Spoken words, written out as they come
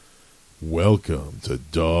Welcome to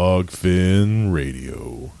Dogfin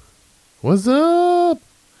Radio. What's up?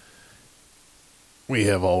 We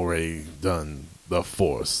have already done The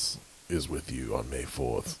Force is with you on May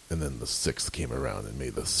 4th, and then the 6th came around, and May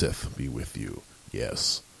the 6th be with you.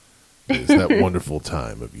 Yes. It is that wonderful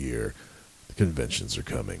time of year. The conventions are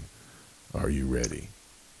coming. Are you ready?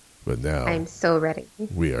 But now... I'm so ready.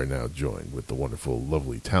 We are now joined with the wonderful,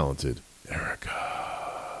 lovely, talented Erica.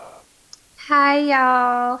 Hi,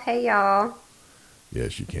 y'all. Hey, y'all.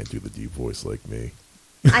 Yes, you can't do the deep voice like me.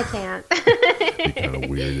 I can't. It'd be kind of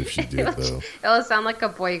weird if she did, though. It'll sound like a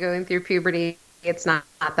boy going through puberty. It's not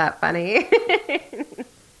that funny.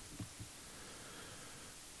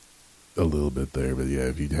 A little bit there, but yeah,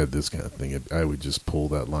 if you had this kind of thing, I would just pull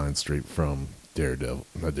that line straight from Daredevil.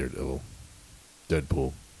 Not Daredevil.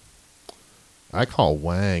 Deadpool. I call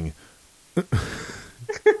Wang. But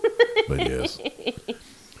yes.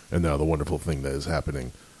 And now the wonderful thing that is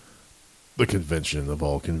happening. The convention of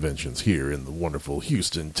all conventions here in the wonderful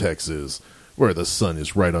Houston, Texas, where the sun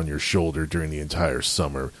is right on your shoulder during the entire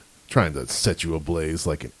summer, trying to set you ablaze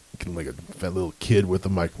like a little kid with a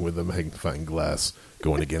magnifying glass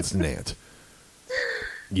going against an ant.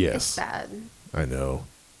 Yes. It's sad. I know.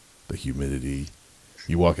 The humidity.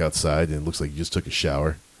 You walk outside and it looks like you just took a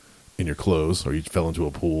shower in your clothes or you fell into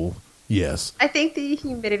a pool. Yes. I think the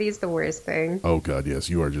humidity is the worst thing. Oh, God, yes.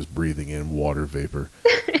 You are just breathing in water vapor.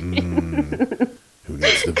 Who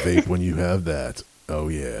needs to vape when you have that? Oh,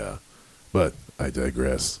 yeah. But I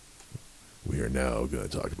digress. We are now going to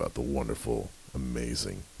talk about the wonderful,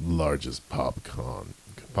 amazing, largest pop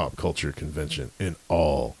culture convention in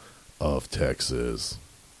all of Texas.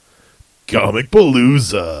 Comic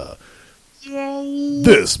Palooza! Yay!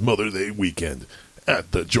 This Mother's Day weekend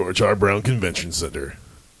at the George R. Brown Convention Center.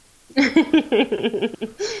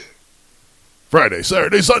 Friday,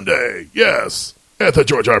 Saturday, Sunday. Yes, at the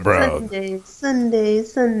George R. Brown.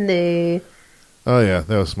 Sunday. Oh yeah,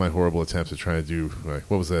 that was my horrible attempt to try to do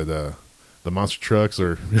what was that? The monster trucks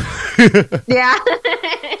or? Yeah.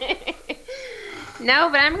 No,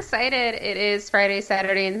 but I'm excited. It is Friday,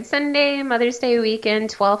 Saturday, and Sunday, Mother's Day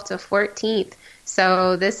weekend, 12th to 14th.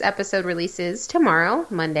 So this episode releases tomorrow,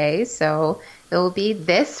 Monday. So it will be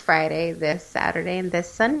this Friday, this Saturday, and this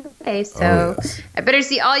Sunday. So yes. I better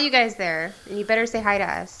see all you guys there, and you better say hi to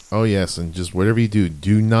us. Oh yes, and just whatever you do,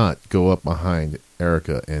 do not go up behind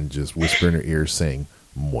Erica and just whisper in her ear saying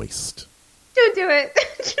 "moist." Don't do it.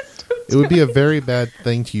 Just don't It would be a very bad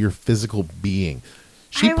thing to your physical being.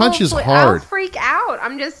 She punches hard. I'll freak out.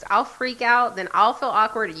 I'll freak out. Then I'll feel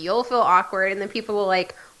awkward. You'll feel awkward, and then people will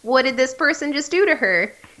like, "What did this person just do to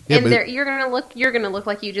her?" Yeah, and you're gonna look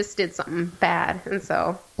like you just did something bad, and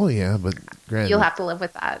so. Oh yeah, but granted, you'll have to live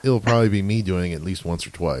with that. It'll probably be me doing it at least once or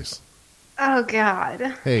twice. Oh God,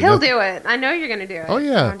 hey, he'll do it. I know you're gonna do it. Oh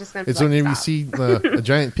yeah, I'm just gonna it's whenever you see a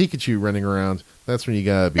giant Pikachu running around. That's when you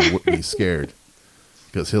gotta be scared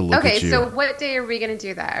because he'll look at you. Okay, so what day are we gonna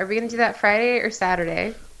do that? Are we gonna do that Friday or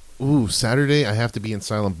Saturday? Ooh, Saturday I have to be in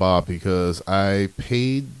Silent Bob because I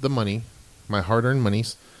paid the money, my hard-earned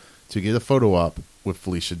monies, to get a photo op with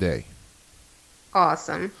Felicia Day.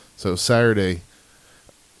 Awesome. So Saturday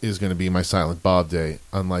is going to be my Silent Bob day,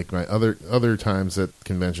 unlike my other times at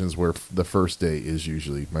conventions where the first day is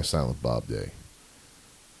usually my Silent Bob day.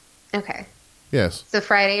 Okay. Yes. So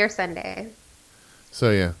Friday or Sunday?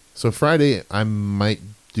 So yeah. So Friday I might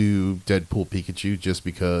do Deadpool Pikachu just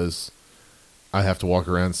because I have to walk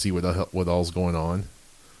around and see what all's going on,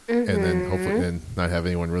 and then hopefully not have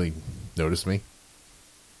anyone really notice me.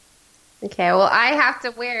 Okay, well, I have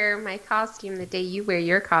to wear my costume the day you wear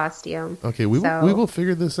your costume. Okay, we will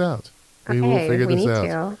figure this out. We will figure this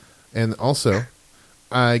out. And also,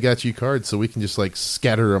 I got you cards so we can just like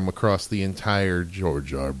scatter them across the entire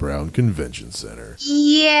George R. Brown Convention Center.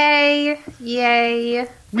 Yay! Yay!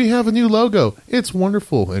 We have a new logo. It's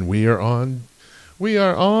wonderful, and we are on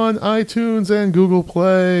iTunes and Google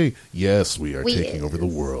Play. Yes, we are taking over the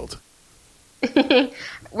world.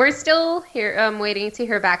 We're still here, waiting to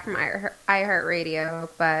hear back from iHeartRadio,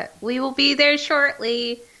 but we will be there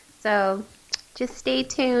shortly. So just stay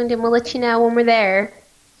tuned, and we'll let you know when we're there.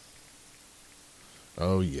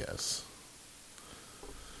 Oh, yes.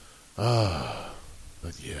 But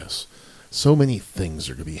yes. So many things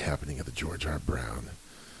are going to be happening at the George R. Brown.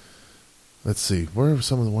 Let's see. What are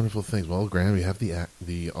some of the wonderful things? Well, granted, we have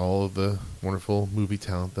all of the wonderful movie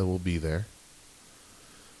talent that will be there.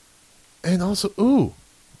 And also,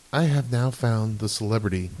 I have now found the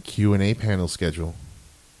celebrity Q&A panel schedule.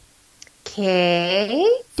 Okay.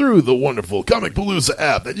 Through the wonderful Comic Palooza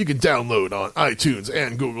app that you can download on iTunes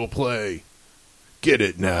and Google Play. Get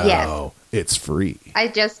it now. Yes. It's free. I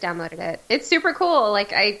just downloaded it. It's super cool.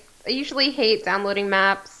 Like, I I usually hate downloading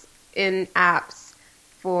maps in apps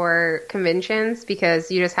for conventions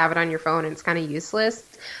because you just have it on your phone and it's kind of useless.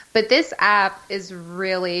 But this app is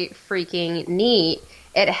really freaking neat.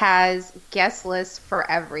 It has guest lists for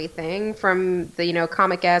everything from the,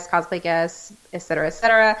 comic guests, cosplay guests, et cetera, et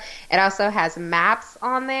cetera. It also has maps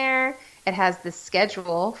on there. It has the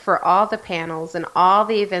schedule for all the panels and all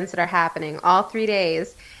the events that are happening all 3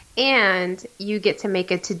 days. And you get to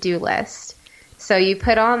make a to-do list. So you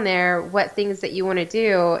put on there what things that you want to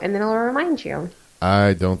do, and then it'll remind you.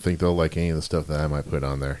 I don't think they'll like any of the stuff that I might put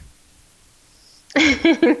on there.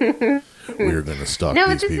 We're going to stalk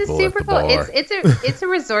these people at the bar. It's a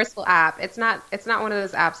resourceful app. It's not one of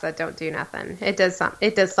those apps that don't do nothing. It does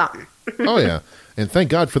something. Oh yeah, and thank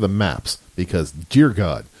God for the maps, because dear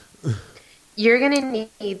God, you're gonna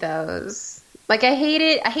need those. Like I hate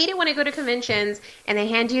it when I go to conventions and they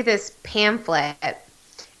hand you this pamphlet,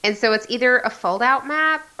 and so it's either a fold out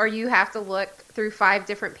map or you have to look through 5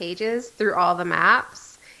 different pages through all the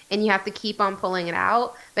maps, and you have to keep on pulling it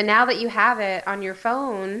out. But now that you have it on your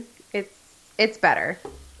phone, it's better.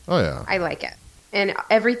 Oh yeah, I like it, and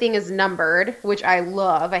everything is numbered, which I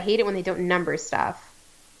love. I hate it when they don't number stuff.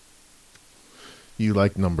 You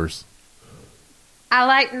like numbers. I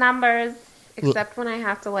like numbers, except when I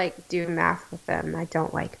have to do math with them. I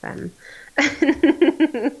don't like them.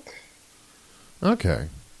 Okay.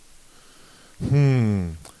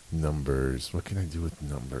 Numbers. What can I do with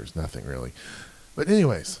numbers? Nothing really. But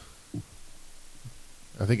anyways,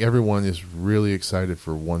 I think everyone is really excited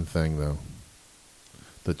for one thing, though.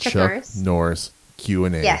 The Chuck Norris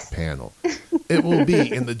Q&A panel. It will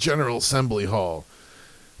be in the General Assembly Hall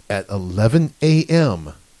at 11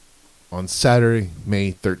 a.m. on Saturday,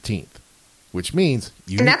 May 13th, which means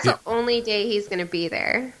and that's the only day he's going to be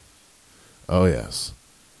there. Oh yes,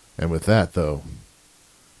 and with that though,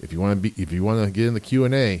 if you want to get in the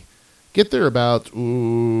Q&A, get there about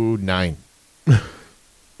 9.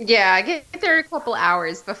 Yeah, get there a couple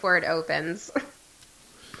hours before it opens.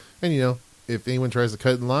 And if anyone tries to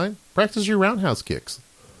cut in line, practice your roundhouse kicks.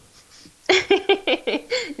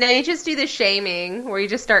 Now you just do the shaming where you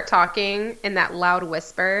just start talking in that loud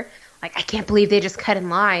whisper, like, I can't believe they just cut in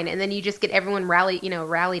line. And then you just get everyone rallied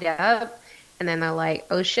up. And then they're like,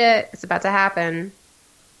 oh shit, it's about to happen.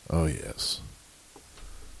 Oh yes.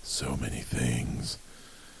 So many things.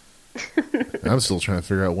 I'm still trying to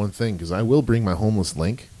figure out one thing, because I will bring my homeless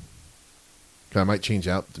Link. I might change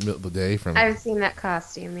out the middle of the day from... I've seen that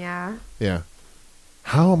costume, yeah. Yeah.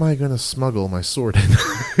 How am I going to smuggle my sword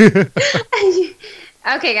in?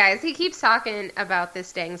 Okay, guys, he keeps talking about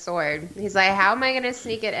this dang sword. He's like, how am I going to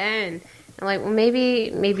sneak it in? I'm like, well,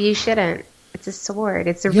 maybe you shouldn't. It's a sword.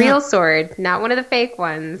 It's a real sword, not one of the fake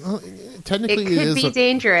ones. Well, technically, it could be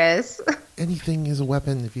dangerous. Anything is a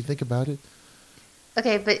weapon if you think about it.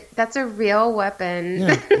 Okay, but that's a real weapon.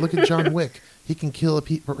 Yeah, look at John Wick. He can kill a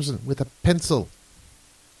person with a pencil.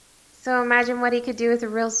 So imagine what he could do with a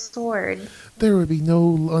real sword. There would be no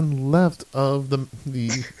one left of the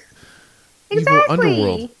exactly. evil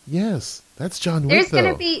underworld. Yes, that's John Wick.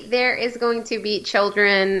 There is going to be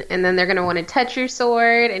children, and then they're going to want to touch your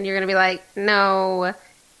sword, and you're going to be like, no,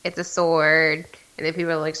 it's a sword. And then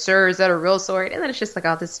people are like, sir, is that a real sword? And then it's just like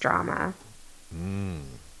all this drama. And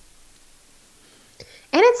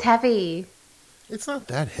it's heavy. It's not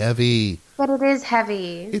that heavy. But it is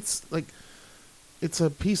heavy. It's like, it's a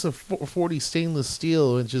piece of 40 stainless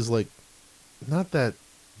steel, which is like not that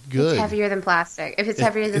good. It's heavier than plastic. If it's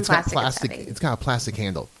heavier than plastic, it's heavy. It's got a plastic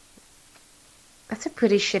handle. That's a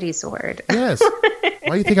pretty shitty sword. Yes. Why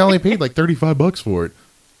do you think I only paid like $35 for it?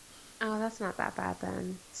 Oh, that's not that bad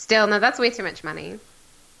then. Still, no, that's way too much money.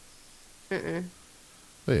 But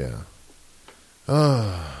yeah.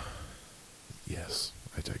 Yes.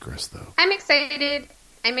 I digress, though. I'm excited.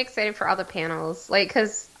 I'm excited for all the panels.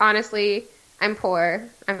 Because honestly, I'm poor.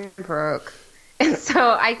 I'm broke. And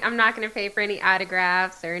so I'm not going to pay for any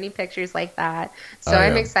autographs or any pictures like that. So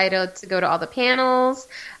I'm excited to go to all the panels,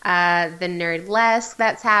 the Nerdlesque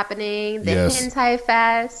that's happening, the Hentai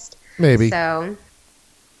Fest. Maybe. So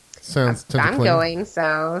sounds I'm going.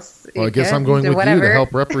 So well, I guess I'm going with you to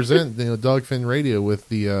help represent Dogfin Radio with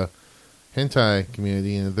the hentai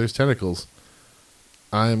community. And if there's tentacles,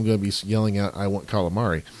 I'm going to be yelling out, "I want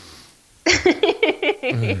calamari,"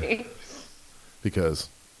 because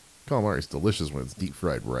calamari is delicious when it's deep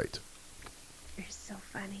fried right. You're so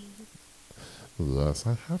funny. Thus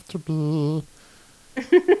I have to be.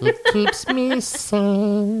 It keeps me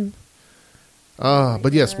sane.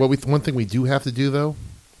 But yes, one thing we do have to do though,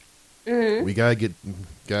 we gotta get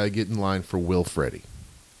in line for Will Freddy.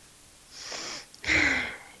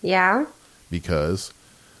 Yeah. Because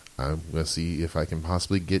I'm gonna see if I can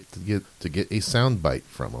possibly get a sound bite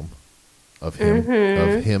from him of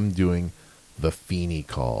him doing the Feeny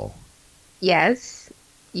call. Yes,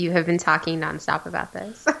 you have been talking nonstop about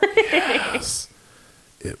this. Yes,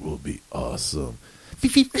 it will be awesome.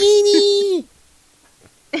 Feeny.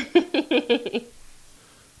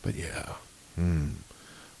 But yeah,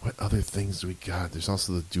 what other things do we got? There's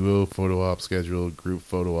also the duo photo op schedule, group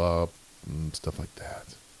photo op, stuff like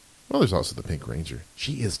that. Well, there's also the Pink Ranger.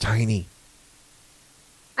 She is tiny.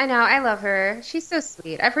 I know. I love her. She's so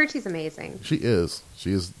sweet. I've heard she's amazing. She is.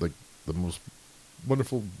 She is like the most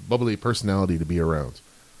wonderful, bubbly personality to be around.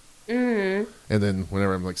 Mm-hmm. And then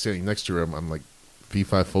whenever I'm like standing next to her, I'm like, fee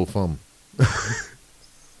fi fo fum.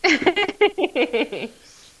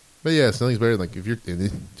 But yeah, nothing's better. Like if you're,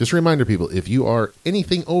 just a reminder, people, if you are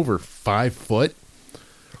anything over 5 foot,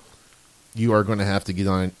 you are going to have to get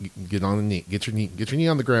on a knee, get your knee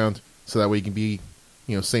on the ground, so that way you can be,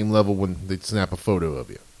 same level when they snap a photo of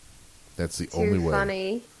you. That's the only way.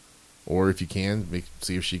 Funny. Or if you can,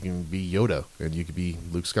 see if she can be Yoda and you could be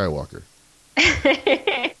Luke Skywalker.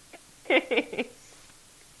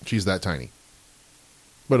 She's that tiny.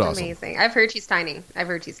 But awesome. Amazing. I've heard she's tiny.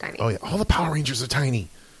 Oh yeah, all the Power Rangers are tiny.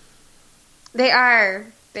 They are.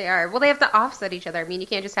 Well, they have to offset each other. I mean, you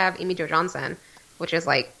can't just have Amy Jo Johnson, which is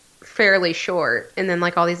like fairly short, and then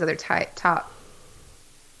like all these other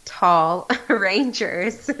tall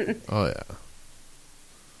Rangers. Oh yeah.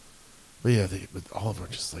 But yeah, but all of them are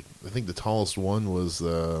just like, I think the tallest one was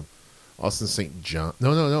Austin St. John.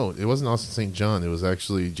 No, it wasn't Austin St. John. It was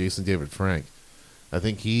actually Jason David Frank. I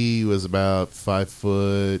think he was about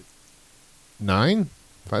 5'9", 5'10".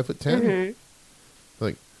 Mm-hmm.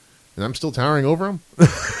 Like, and I'm still towering over him. But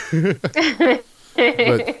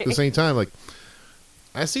at the same time, like,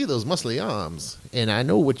 I see those muscly arms, and I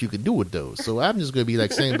know what you can do with those. So I'm just going to be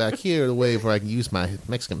like standing back here the way where I can use my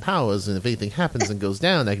Mexican powers, and if anything happens and goes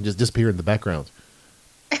down, I can just disappear in the background.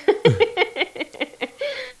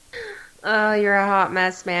 Oh, you're a hot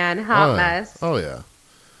mess, man. Hot mess. Oh, yeah.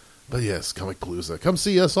 But yes, Comicpalooza. Come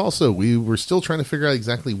see us also. We were still trying to figure out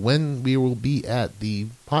exactly when we will be at the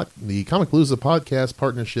Comicpalooza podcast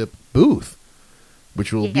partnership booth,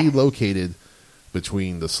 which will be located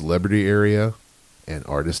between the Celebrity area and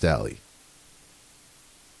Artist Alley.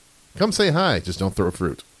 Come say hi, just don't throw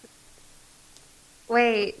fruit.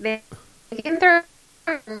 Wait, they can throw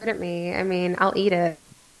fruit at me. I mean, I'll eat it.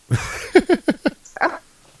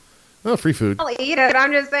 Oh, free food. I'll eat it.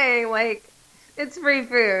 I'm just saying, like, it's free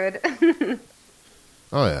food.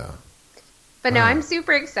 Oh, yeah. But no, I'm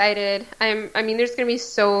super excited. I mean, there's going to be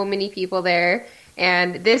so many people there,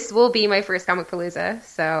 and this will be my first Comicpalooza,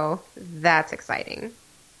 so that's exciting.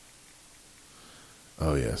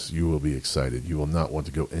 Oh, yes, you will be excited. You will not want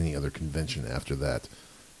to go any other convention after that.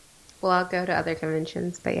 Well, I'll go to other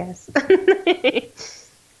conventions, but yes.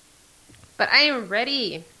 But I am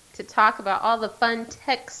ready to talk about all the fun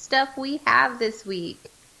tech stuff we have this week.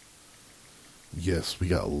 Yes, we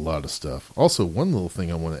got a lot of stuff. Also, one little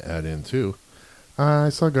thing I want to add in, too. I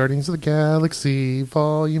saw Guardians of the Galaxy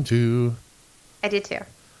Volume 2. I did, too.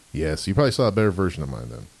 Yes, you probably saw a better version of mine,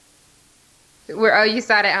 then. You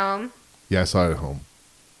saw it at home? Yeah, I saw it at home.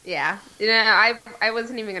 Yeah. I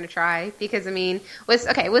wasn't even going to try because, I mean, with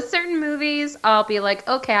certain movies, I'll be like,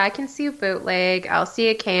 okay, I can see a bootleg, I'll see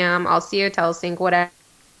a cam, I'll see a telesync,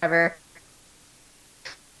 whatever.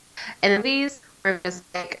 And these are just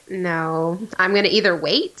like, no, I'm going to either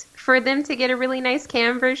wait for them to get a really nice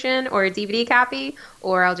cam version or a DVD copy,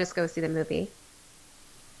 or I'll just go see the movie.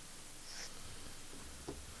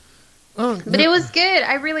 But it was good.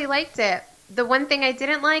 I really liked it. The one thing I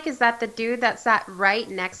didn't like is that the dude that sat right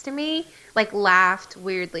next to me, like, laughed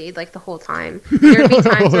weirdly, like, the whole time. There would be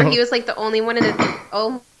times where he was, like, the only one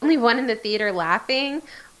in the theater laughing,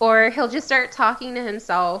 or he'll just start talking to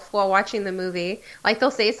himself while watching the movie. Like,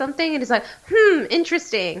 they'll say something, and he's like,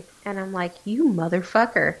 interesting. And I'm like, you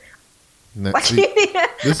motherfucker.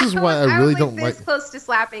 This is why I really don't like... this close to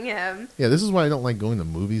slapping him. Yeah, this is why I don't like going to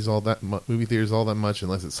movie theaters all that much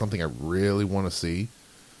unless it's something I really want to see.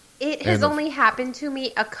 It has only happened to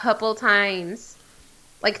me a couple times.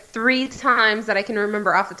 Like 3 times that I can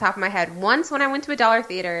remember off the top of my head. Once when I went to a dollar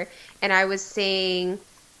theater and I was seeing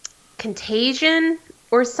Contagion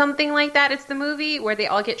or something like that. It's the movie where they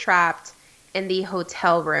all get trapped in the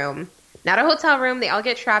hotel room. Not a hotel room. They all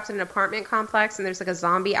get trapped in an apartment complex and there's like a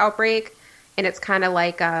zombie outbreak. And it's kind of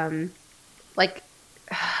like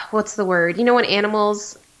what's the word? You know when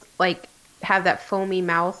animals like have that foamy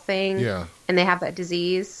mouth thing? Yeah. And they have that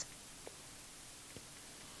disease?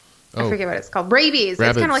 I forget what it's called. Rabies.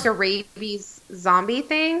 Rabbits. It's kind of like a rabies zombie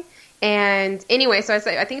thing. And anyway, so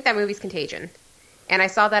I think that movie's Contagion. And I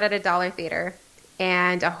saw that at a dollar theater.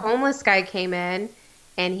 And a homeless guy came in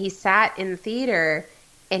and he sat in the theater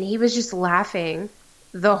and he was just laughing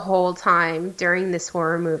the whole time during this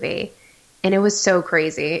horror movie. And it was so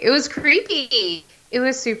crazy. It was creepy. It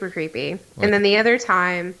was super creepy. And then the other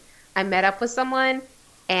time I met up with someone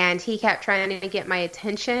and he kept trying to get my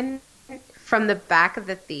attention from the back of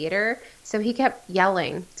the theater. So he kept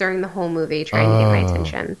yelling during the whole movie trying to get my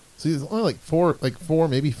attention. See, there's only like four,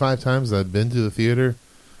 maybe 5 times that I've been to the theater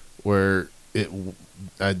where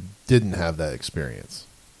I didn't have that experience.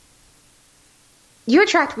 You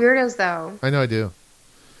attract weirdos, though. I know I do.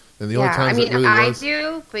 And the only times it really I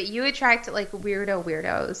do, but you attract like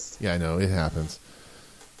weirdos. Yeah, I know it happens.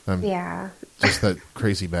 Yeah, just that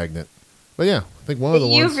crazy magnet. But yeah, I think one of the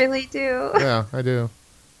ones. You really do. Yeah, I do.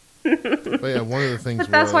 But yeah, one of the things.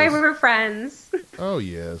 That's why we were friends. Oh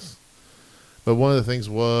yes, but one of the things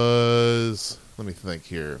was. Let me think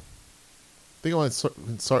here. I think I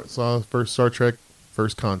saw first Star Trek,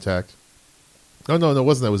 First Contact. Oh no, it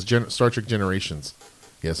wasn't. That was Star Trek Generations.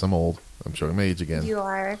 Yes, I'm old. I'm showing my age again. You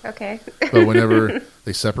are okay. But whenever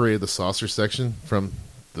they separated the saucer section from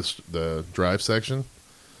the drive section,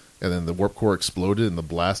 and then the warp core exploded and the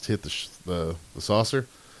blast hit the saucer,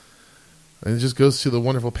 and it just goes to the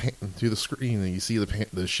wonderful through the screen, and you see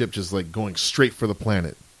the ship just like going straight for the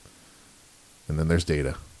planet, and then there's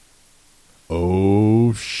Data.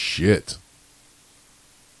 Oh shit!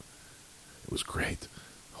 It was great.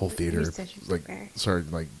 Whole theater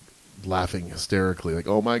started like laughing hysterically, like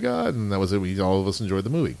 "Oh my god!" And that was it. All of us enjoyed the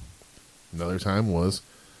movie. Another time was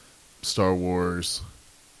Star Wars,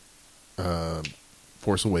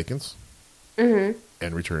 Force Awakens, and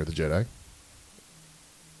Return of the Jedi.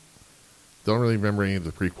 Don't really remember any of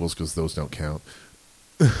the prequels because those don't count.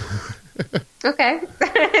 Okay.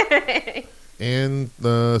 And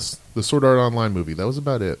the Sword Art Online movie. That was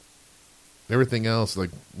about it. Everything else, like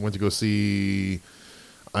went to go see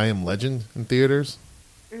I Am Legend in theaters.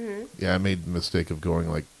 Yeah, I made the mistake of going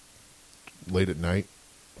like late at night.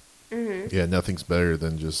 Yeah, nothing's better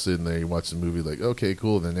than just sitting there, you watch the movie like, okay,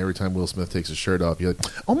 cool. Then every time Will Smith takes his shirt off, you're like,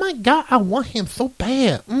 oh my god, I want him so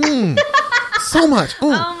bad. So much.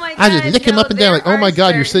 Oh my god, I just lick him up and down like, oh my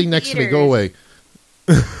god, you're sitting next to me, go away.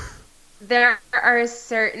 There are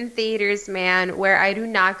certain theaters, man, where I do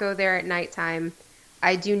not go there at nighttime.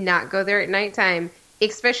 I do not go there at nighttime.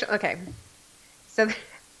 Especially, okay. So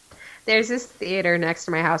there's this theater next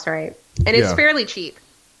to my house, right? And it's fairly cheap.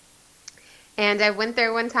 And I went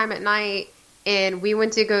there one time at night, and we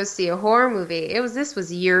went to go see a horror movie. This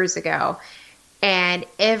was years ago. And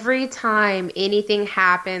every time anything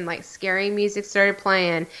happened, like scary music started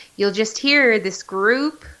playing, you'll just hear this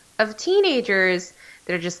group of teenagers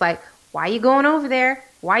that are just like, why are you going over there?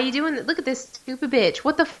 Why are you doing that? Look at this stupid bitch.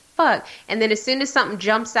 What the fuck? And then as soon as something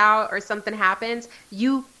jumps out or something happens,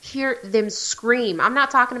 you hear them scream. I'm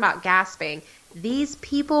not talking about gasping. These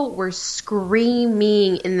people were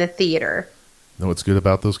screaming in the theater. Know what's good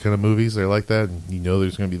about those kind of movies? They're like that. And you know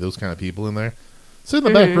there's going to be those kind of people in there. Sit in the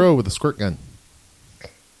back row with a squirt gun.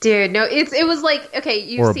 Dude, no, it was like, okay,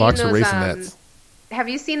 you've or a seen box those, of Raisinets. Have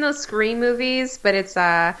you seen those Scream movies? But it's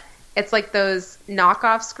like those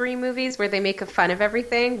knockoff Scream movies where they make fun of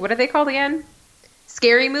everything. What are they called again?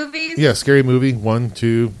 Scary movies? Yeah, Scary Movie. 1,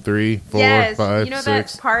 2, 3, 4, 5, you know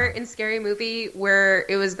 6. that part in Scary Movie where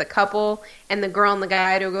it was the couple and the girl and the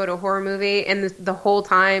guy to go to a horror movie, and the whole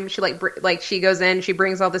time she like she goes in, she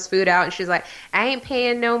brings all this food out, and she's like, I ain't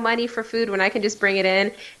paying no money for food when I can just bring it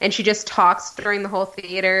in, and she just talks during the whole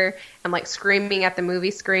theater and like screaming at the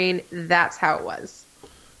movie screen. That's how it was.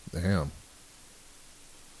 Damn.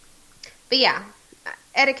 But yeah,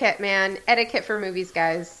 etiquette, man. Etiquette for movies,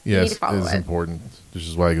 guys. Yes, you need to follow it is important. This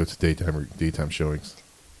is why I go to daytime showings.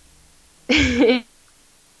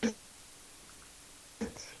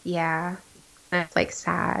 Yeah. It's like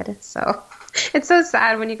sad. So it's so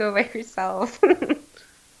sad when you go by yourself.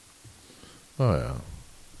 Oh yeah.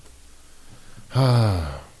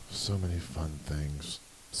 Ah, so many fun things.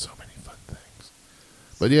 So many fun things.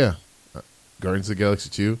 But yeah, Guardians of the Galaxy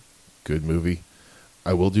 2, good movie.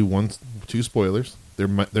 I will do 2 spoilers. They're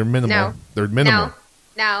minimal. No. They're minimal.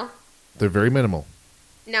 No. They're very minimal.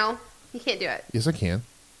 No. You can't do it. Yes, I can.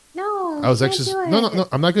 No. I was actually no.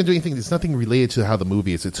 I'm not going to do anything. It's nothing related to how the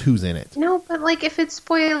movie is. It's who's in it. No, but like if it's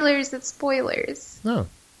spoilers, it's spoilers. No.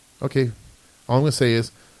 Okay. All I'm going to say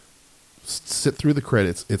is sit through the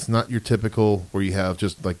credits. It's not your typical where you have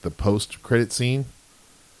just like the post-credit scene.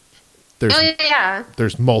 Yeah.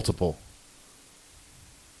 There's multiple.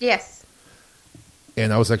 Yes.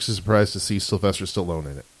 And I was actually surprised to see Sylvester Stallone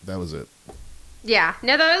in it. That was it. Yeah.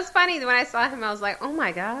 No, that was funny. When I saw him, I was like, oh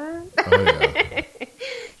my God. Oh, yeah.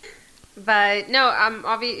 But no,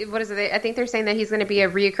 what is it? I think they're saying that he's going to be a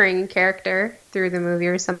reoccurring character through the movie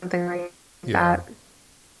or something like Yeah. that.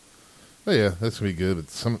 Oh yeah, that's gonna be good.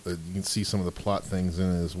 But you can see some of the plot things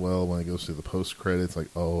in it as well when it goes through the post credits. Like,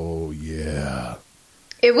 oh yeah,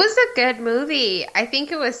 It was a good movie. I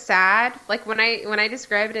think it was sad. Like when I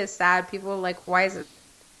describe it as sad, people are like, "Why is it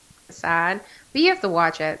sad?" But you have to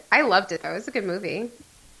watch it. I loved it though. It was a good movie.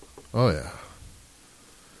 oh yeah,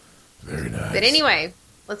 very nice. But anyway,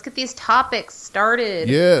 let's get these topics started.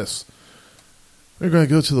 Yes, we're gonna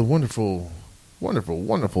go to the wonderful, wonderful,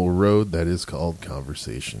 wonderful road that is called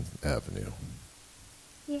Conversation Avenue,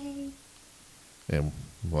 Yay. and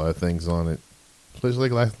a lot of things on it, especially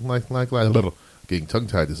like little getting tongue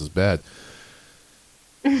tied. This is bad.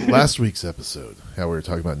 Last week's episode, how we were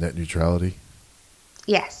talking about net neutrality.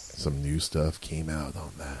 Yes. Some new stuff came out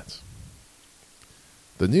on that.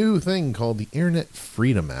 The new thing called the Internet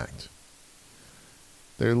Freedom Act.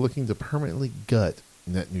 They're looking to permanently gut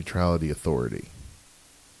net neutrality authority.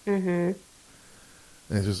 Mm-hmm. And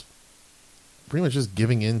it's just pretty much just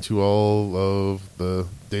giving in to all of the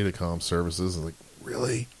datacom services. Like,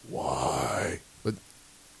 really? Why? But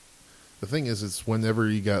the thing is, it's whenever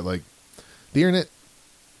you got like the internet,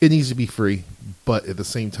 it needs to be free, but at the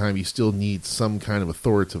same time, you still need some kind of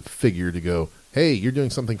authoritative figure to go, hey, you're doing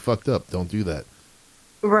something fucked up. Don't do that.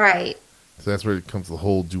 Right. So that's where it comes to the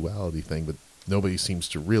whole duality thing, but nobody seems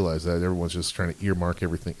to realize that. Everyone's just trying to earmark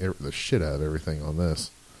everything, the shit out of everything on this.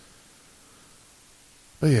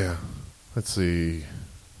 But yeah, let's see.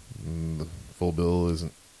 The full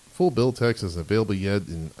bill text isn't available yet,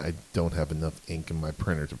 and I don't have enough ink in my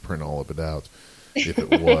printer to print all of it out if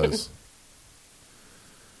it was.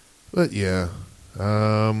 But yeah,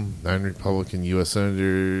 9 Republican U.S.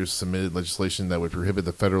 senators submitted legislation that would prohibit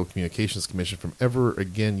the Federal Communications Commission from ever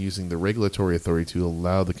again using the regulatory authority to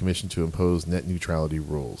allow the commission to impose net neutrality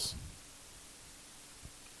rules.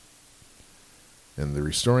 And the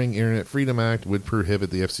Restoring Internet Freedom Act would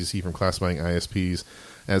prohibit the FCC from classifying ISPs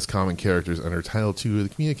as common characters under Title II of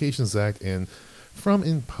the Communications Act and from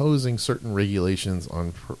imposing certain regulations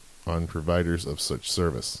on providers of such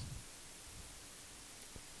service.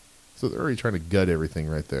 So they're already trying to gut everything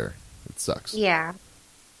right there. It sucks. Yeah.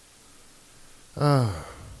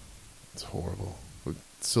 It's horrible. But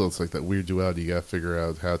still, it's like that weird duality. You got to figure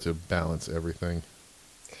out how to balance everything.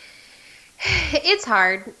 It's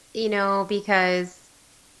hard, because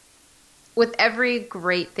with every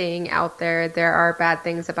great thing out there, there are bad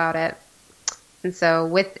things about it. And so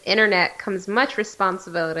with internet comes much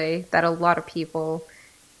responsibility that a lot of people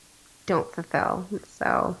don't fulfill.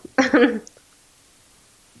 So...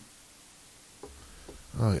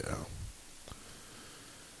 Oh, yeah.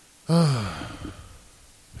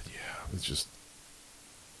 But yeah, it's just...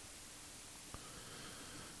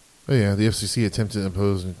 Oh, yeah, the FCC attempted to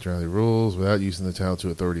impose neutrality rules without using the Title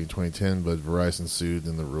II authority in 2010, but Verizon sued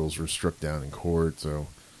and the rules were struck down in court, so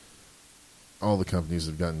all the companies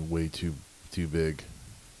have gotten way too big.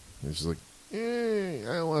 It's just like, I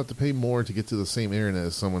don't have to pay more to get to the same internet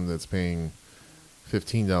as someone that's paying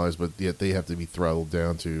 $15, but yet they have to be throttled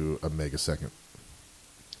down to a megasecond.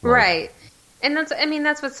 Well, right. And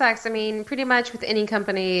that's what sucks. Pretty much with any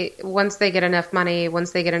company, once they get enough money,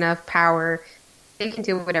 once they get enough power, they can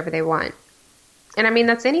do whatever they want. And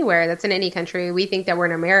that's anywhere. That's in any country. We think that we're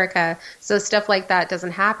in America, so stuff like that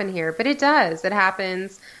doesn't happen here. But it does. It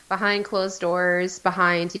happens behind closed doors,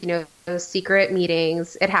 behind, those secret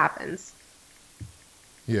meetings. It happens.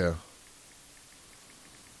 Yeah.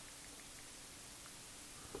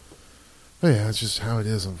 But yeah, it's just how it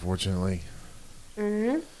is, unfortunately.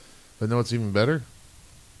 Mm-hmm. But no, it's even better.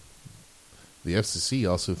 The FCC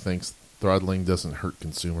also thinks throttling doesn't hurt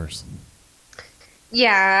consumers.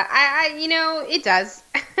 Yeah, it does.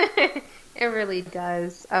 It really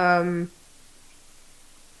does. I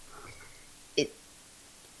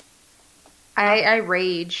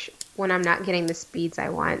rage when I'm not getting the speeds I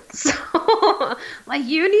want. So, like,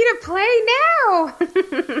 you need to play now.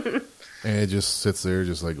 And it just sits there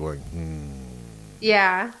just like going,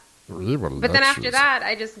 Yeah. But But then after that,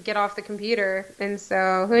 I just get off the computer. And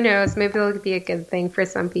so, who knows? Maybe it'll be a good thing for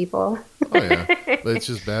some people. Oh, yeah. But it's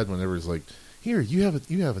just bad whenever it's like, here, you have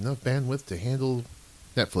enough bandwidth to handle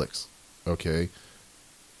Netflix. Okay.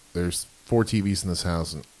 There's 4 TVs in this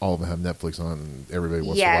house, and all of them have Netflix on, and everybody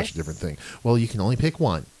wants to watch a different thing. Well, you can only pick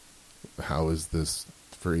one. How is this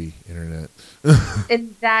free internet?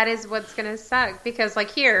 And that is what's going to suck. Because,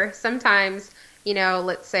 like, here, sometimes...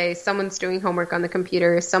 let's say someone's doing homework on the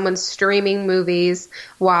computer, someone's streaming movies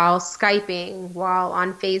while Skyping, while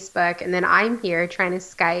on Facebook, and then I'm here trying to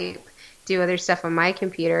Skype, do other stuff on my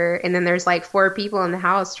computer, and then there's like 4 people in the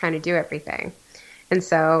house trying to do everything. And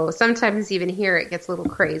so sometimes even here it gets a little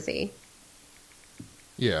crazy.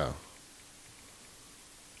 Yeah.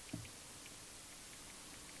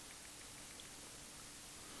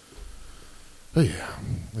 Oh yeah,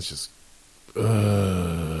 it's just,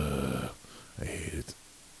 I hate it.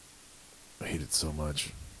 I hate it so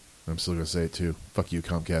much. I'm still gonna say it too. Fuck you,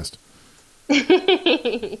 Comcast.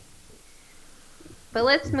 But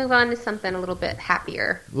let's move on to something a little bit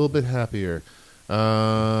happier. A little bit happier.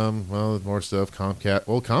 Well, more stuff.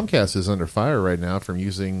 Comcast is under fire right now from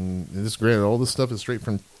using this. Granted, all this stuff is straight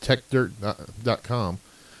from techdirt.com.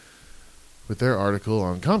 With their article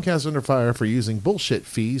on Comcast under fire for using bullshit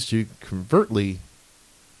fees to covertly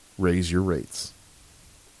raise your rates.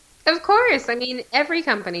 Of course. I mean, every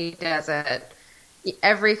company does it.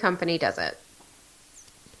 Every company does it.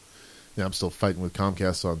 Now, I'm still fighting with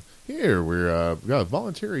Comcast on, here, we got a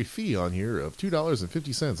voluntary fee on here of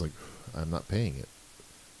 $2.50. Like, I'm not paying it.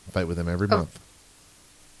 I fight with them every month.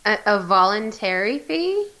 A voluntary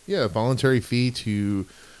fee? Yeah, a voluntary fee to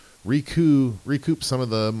recoup some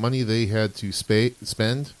of the money they had to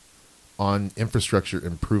spend on infrastructure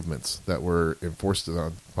improvements that were enforced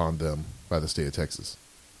upon them by the state of Texas.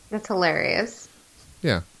 That's hilarious.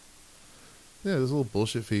 Yeah. Yeah, there's little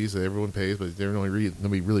bullshit fees that everyone pays, but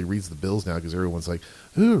nobody really reads the bills now because everyone's like,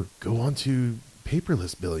 ooh, go on to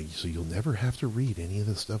paperless billing so you'll never have to read any of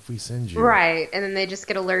the stuff we send you. Right, and then they just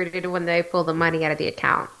get alerted when they pull the money out of the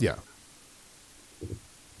account. Yeah.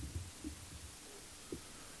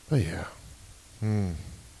 But yeah.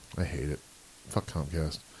 I hate it. Fuck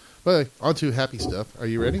Comcast. But on to happy stuff. Are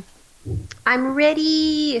you ready? I'm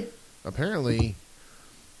ready. Apparently,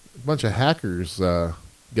 a bunch of hackers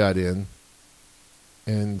got in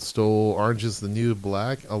and stole Orange is the New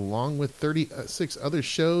Black along with 36 other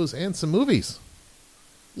shows and some movies.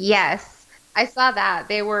 Yes, I saw that.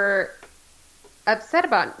 They were upset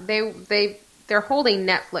about they're holding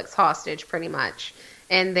Netflix hostage pretty much.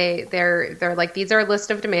 And they're like, these are a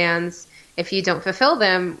list of demands. If you don't fulfill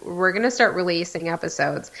them, we're going to start releasing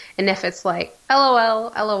episodes. And if it's like,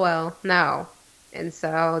 LOL, LOL, no. And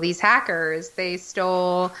so these hackers, they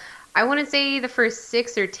stole, I want to say, the first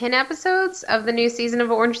 6 or 10 episodes of the new season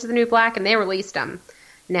of Orange is the New Black, and they released them.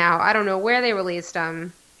 Now, I don't know where they released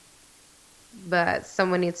them, but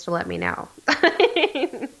someone needs to let me know.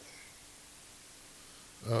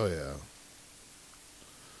 Oh, yeah.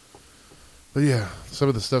 But yeah, some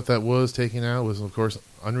of the stuff that was taken out was, of course,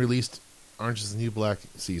 unreleased Orange is the New Black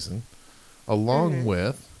season, along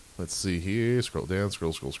with, let's see here, scroll down,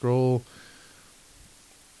 scroll.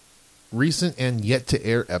 Recent and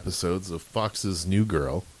yet-to-air episodes of Fox's New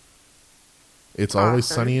Girl, It's Always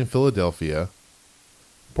Sunny in Philadelphia,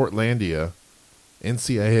 Portlandia,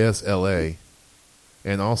 NCIS LA,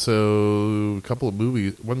 and also a couple of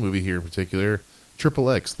movies, one movie here in particular, Triple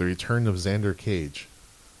X, The Return of Xander Cage.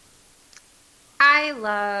 I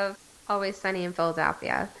love Always Sunny in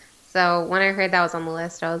Philadelphia. So when I heard that was on the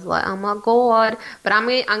list, I was like, oh my God. But I'm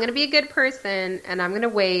gonna be a good person, and I'm going to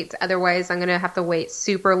wait. Otherwise, I'm going to have to wait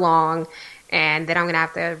super long, and then I'm going to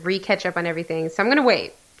have to re-catch up on everything. So I'm going to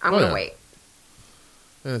wait. I'm going to wait.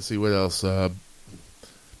 Let's see what else.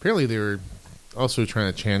 Apparently, they were also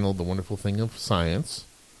trying to channel the wonderful thing of science.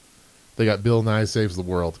 They got Bill Nye Saves the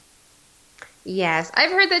World. Yes.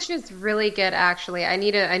 I've heard that show's really good, actually. I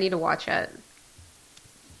need to watch it.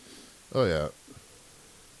 Oh, yeah.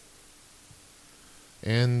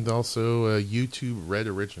 And also a YouTube Red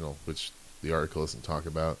Original, which the article doesn't talk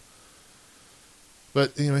about.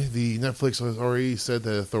 But anyway, the Netflix has already said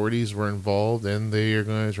that authorities were involved and they are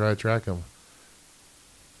going to try to track them.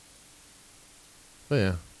 But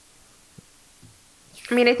yeah.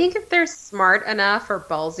 I mean, I think if they're smart enough or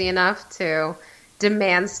ballsy enough to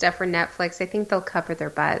demand stuff from Netflix, I think they'll cover their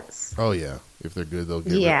butts. Oh, yeah. If they're good, they'll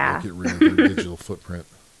get rid of their digital footprint.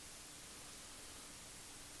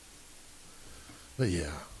 But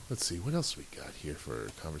yeah, let's see. What else we got here for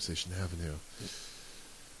Conversation Avenue?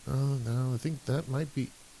 Oh, no, I think that might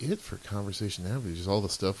be it for Conversation Avenue. Just all the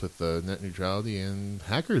stuff with net neutrality and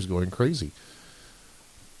hackers going crazy.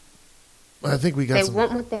 I think we got They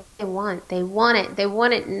want what they want. They want it. They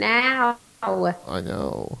want it now. I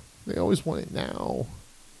know. They always want it now.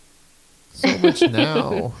 So much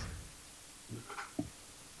now.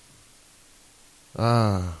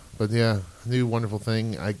 But yeah, new wonderful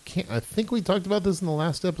thing. I think we talked about this in the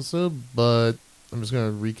last episode, but I'm just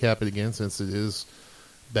going to recap it again since it is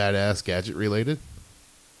badass gadget related.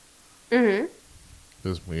 Mm-hmm.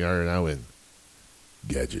 Because we are now in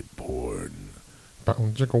gadget porn.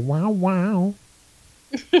 Wow, wow.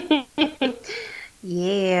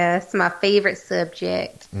 Yeah, it's my favorite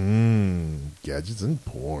subject. Gadgets and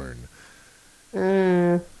porn.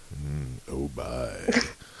 Oh, bye.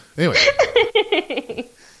 Anyway.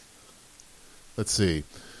 Let's see.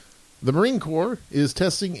 The Marine Corps is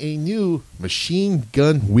testing a new machine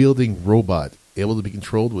gun wielding robot able to be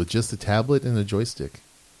controlled with just a tablet and a joystick.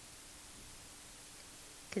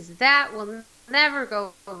 Because that will never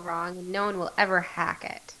go wrong and no one will ever hack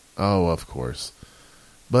it. Oh, of course.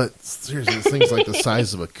 But seriously, this thing's like the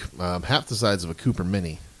size of half the size of a Cooper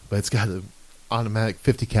Mini, but it's got an automatic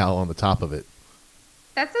 50 cal on the top of it.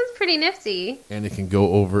 That sounds pretty nifty. And it can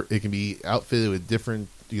be outfitted with different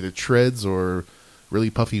either treads or really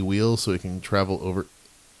puffy wheels, so it can travel over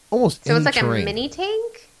almost any terrain. So it's like a mini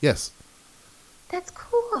tank? Yes. That's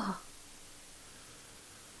cool.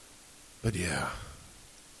 But yeah.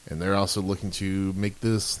 And they're also looking to make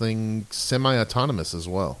this thing semi-autonomous as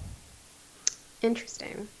well.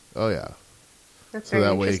 Interesting. Oh, yeah. That's very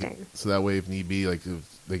interesting. So that way, if need be, like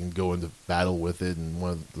if they can go into battle with it, and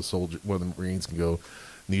one of the Marines can go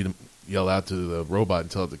yell out to the robot and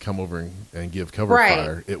tell it to come over and give cover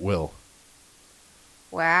fire. It will.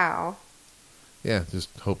 Wow. Yeah, just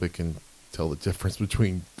hope it can tell the difference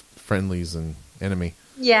between friendlies and enemy.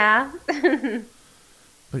 Yeah.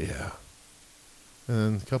 But yeah.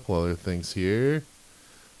 And a couple other things here.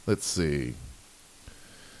 Let's see.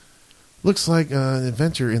 Looks like an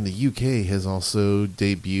inventor in the UK has also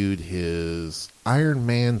debuted his Iron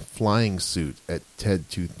Man flying suit at TED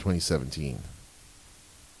 2017.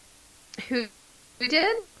 Who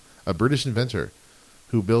did? A British inventor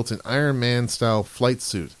who built an Iron Man style flight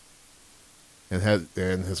suit and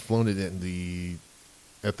has flown it at the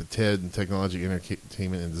TED Technology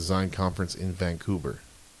Entertainment and Design Conference in Vancouver.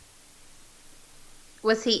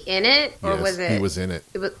 Was he in it, or yes, was it? He was in it.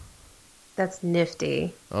 That's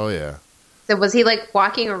nifty. Oh yeah. So was he like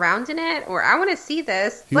walking around in it, or I want to see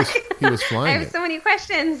this? He was flying. I have so many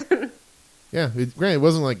questions. Yeah, it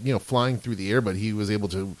wasn't like flying through the air, but he was able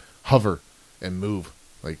to hover and move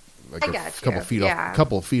like a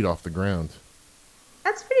couple of feet off the ground.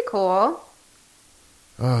 That's pretty cool.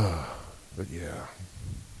 But yeah,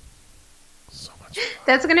 so much fun.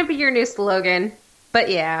 That's gonna be your new slogan. But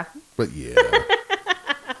yeah. But yeah.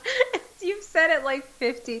 You've said it like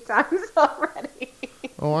 50 times already.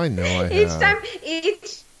 Oh, I know. Each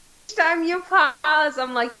time you pause,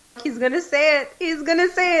 I'm like, he's gonna say it. He's gonna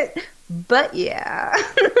say it. But yeah.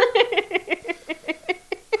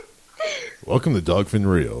 Welcome to Dogfin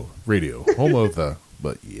Radio, home of the.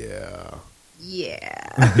 But yeah.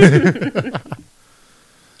 Yeah.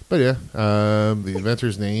 But yeah, the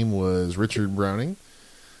inventor's name was Richard Browning.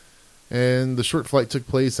 And the short flight took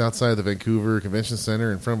place outside the Vancouver Convention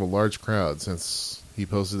Center in front of a large crowd. Since he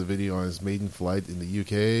posted the video on his maiden flight in the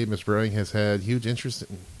UK, Mr. Browning has had huge interest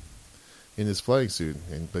in his flying suit,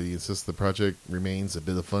 but he insists the project remains a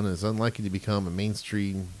bit of fun and is unlikely to become a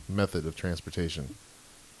mainstream method of transportation.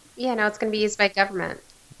 Yeah, no, it's going to be used by government.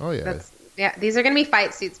 Oh, yeah. These are going to be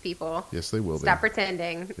fight suits, people. Yes, they will be. Stop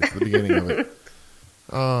pretending. It's the beginning of it.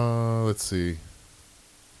 Let's see.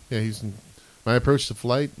 Yeah, my approach to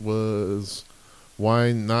flight was,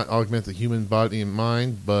 why not augment the human body and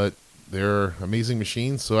mind, but they're amazing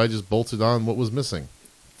machines, so I just bolted on what was missing.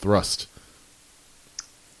 Thrust.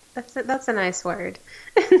 That's a nice word.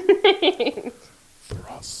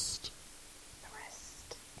 Thrust.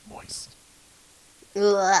 Moist.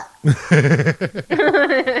 But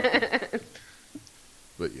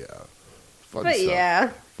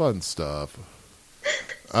yeah. Fun stuff.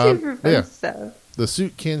 Super fun stuff. The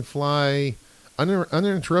suit can fly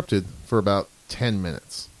uninterrupted for about 10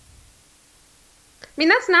 minutes. I mean,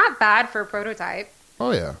 that's not bad for a prototype.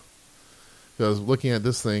 Oh, yeah. Because looking at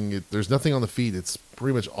this thing, there's nothing on the feet. It's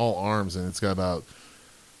pretty much all arms, and it's got about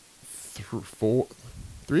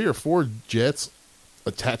 3 or 4 jets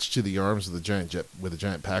attached to the arms of the giant jet with a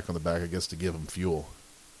giant pack on the back, I guess, to give them fuel.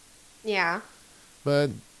 Yeah. But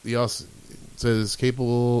he also says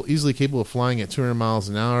easily capable of flying at 200 miles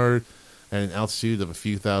an hour at an altitude of a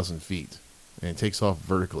few thousand feet, and it takes off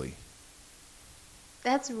vertically.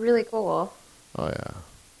 That's really cool. Oh, yeah.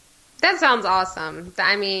 That sounds awesome.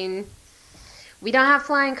 I mean, we don't have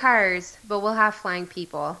flying cars, but we'll have flying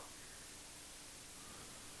people.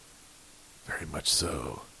 Very much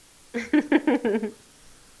so.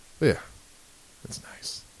 But yeah, it's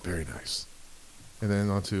nice. Very nice. And then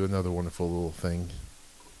on to another wonderful little thing.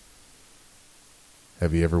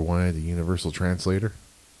 Have you ever wanted a universal translator?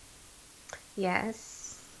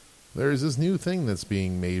 Yes. There's this new thing that's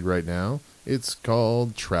being made right now. It's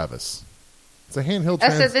called Travis. It's a handheld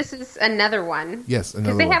so this is another one. Yes,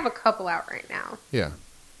 another one. Because they have a couple out right now. Yeah.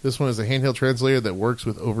 This one is a handheld translator that works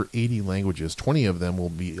with over 80 languages. 20 of them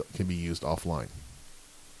can be used offline.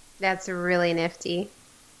 That's really nifty.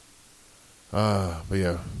 But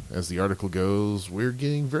yeah, as the article goes, we're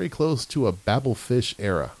getting very close to a Babelfish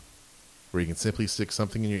era, where you can simply stick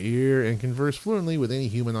something in your ear and converse fluently with any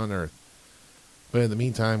human on Earth. But in the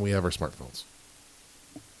meantime, we have our smartphones.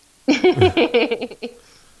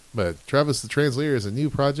 But Travis the Translator is a new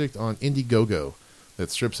project on Indiegogo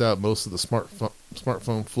that strips out most of the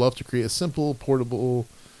smartphone fluff to create a simple, portable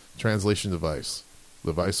translation device.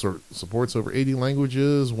 The device supports over 80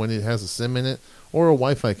 languages when it has a SIM in it, or a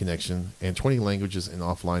Wi-Fi connection, and 20 languages in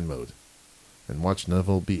offline mode. And watch, none of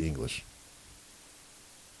it will be English.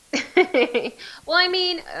 Well, I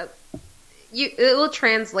mean, it will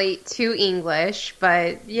translate to English,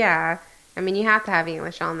 but yeah, I mean, you have to have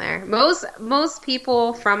English on there. Most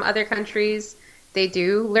people from other countries, they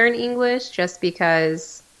do learn English just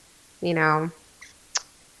because, you know,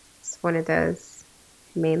 it's one of those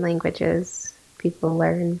main languages people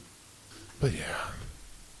learn. But yeah.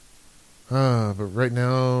 But right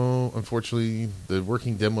now, unfortunately, the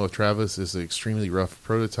working demo of Travis is an extremely rough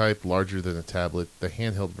prototype, larger than a tablet. The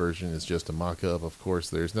handheld version is just a mock-up. Of course,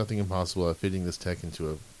 there's nothing impossible about fitting this tech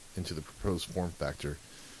into the proposed form factor.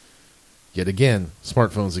 Yet again,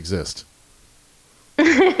 smartphones exist.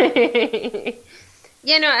 Yeah,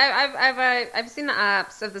 no, I've seen the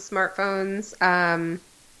apps of the smartphones.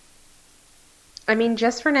 I mean,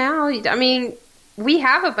 just for now, I mean, we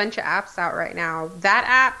have a bunch of apps out right now. That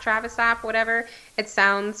app, Travis app, whatever, it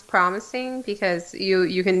sounds promising because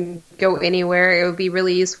you can go anywhere. It would be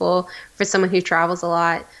really useful for someone who travels a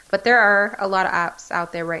lot. But there are a lot of apps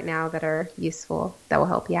out there right now that are useful, that will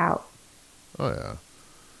help you out. Oh, yeah.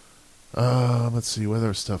 Let's see, what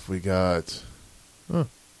other stuff we got?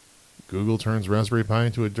 Google turns Raspberry Pi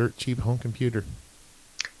into a dirt cheap home computer.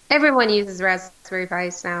 Everyone uses Raspberry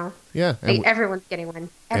Pis now. Yeah. Like, everyone's getting one.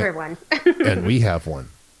 Everyone. And we have one.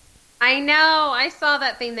 I know. I saw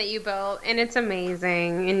that thing that you built, and it's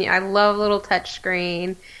amazing. And I love little touch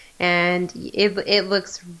screen, and it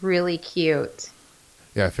looks really cute.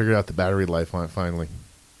 Yeah, I figured out the battery life on it finally.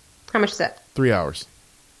 How much is it? 3 hours.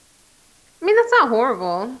 I mean, that's not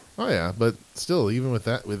horrible. Oh, yeah, but still, even with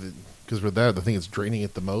that, because with that, the thing that's draining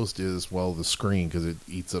it the most is, well, the screen, because it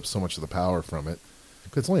eats up so much of the power from it.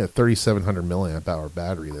 It's only a 3,700 milliamp hour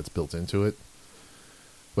battery that's built into it.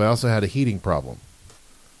 But I also had a heating problem.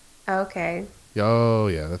 Okay. Oh,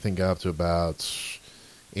 yeah, that thing got up to about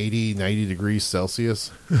 80, 90 degrees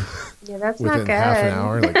Celsius. Yeah, that's not good. Within half an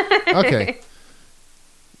hour. Like, okay.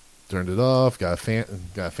 Turned it off, got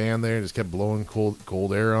a fan there, just kept blowing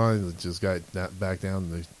cold air on, it just got back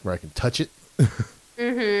down where I can touch it.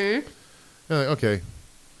 Mm-hmm. Like, okay.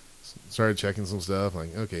 Started checking some stuff.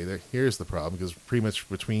 Like, okay, here's the problem, because pretty much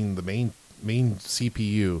between the main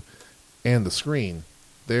CPU and the screen,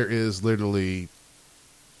 there is literally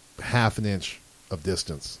half an inch of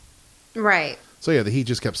distance. Right. So yeah, the heat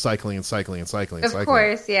just kept cycling. Of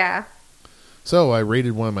course, yeah. So I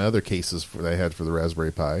raided one of my other cases that I had for the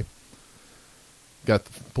Raspberry Pi.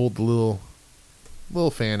 Pulled the little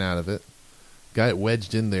fan out of it. Got it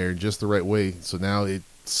wedged in there just the right way, so now it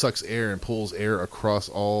sucks air and pulls air across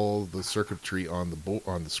all the circuitry on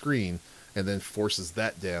the screen, and then forces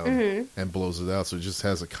that down and blows it out. So it just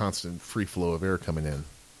has a constant free flow of air coming in.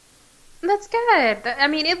 That's good. I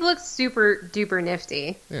mean, it looks super duper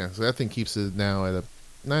nifty. Yeah, so that thing keeps it now at a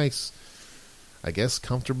nice, I guess,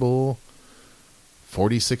 comfortable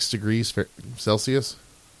 46 degrees Celsius.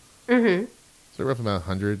 Mm-hmm. So roughly about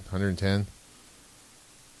 100, 110.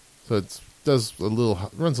 So it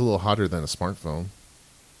runs a little hotter than a smartphone.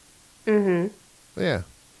 Mm-hmm. But yeah.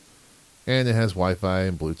 And it has Wi-Fi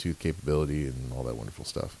and Bluetooth capability and all that wonderful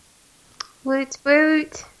stuff. Woot.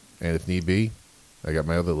 And if need be, I got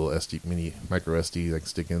my other little mini micro SD I can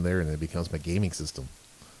stick in there, and it becomes my gaming system.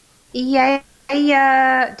 Yeah.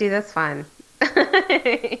 Dude, that's fun.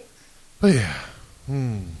 But yeah.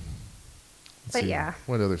 But yeah.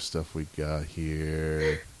 What other stuff we got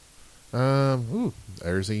here?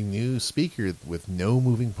 There's a new speaker with no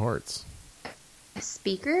moving parts. A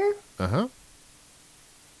speaker? Uh-huh.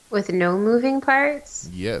 With no moving parts?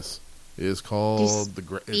 Yes. It is called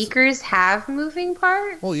speakers have moving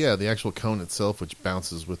parts? Well, yeah, the actual cone itself, which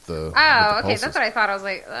bounces with the okay, pulses. that's what I thought. I was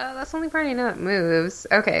like, that's the only part I know that moves.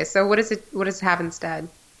 Okay, so what does it have instead?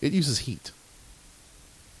 It uses heat.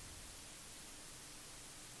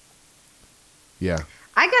 Yeah.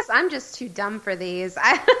 I guess I'm just too dumb for these.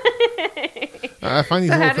 I find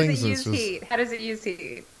these little things. How does it use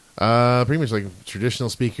heat? Pretty much like a traditional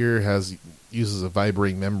speaker uses a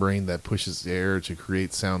vibrating membrane that pushes air to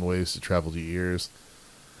create sound waves to travel to your ears.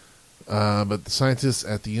 But the scientists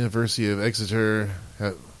at the University of Exeter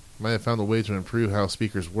might have found a way to improve how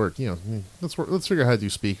speakers work. Let's figure out how to do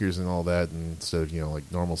speakers and all that instead of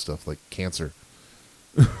like normal stuff like cancer.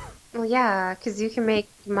 Well, yeah, because you can make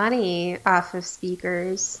money off of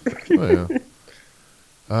speakers. Oh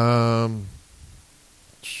yeah.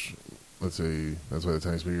 Let's see. That's why the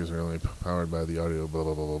tiny speakers are only powered by the audio. Blah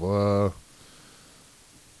blah blah blah blah.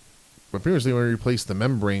 But previously, we replaced the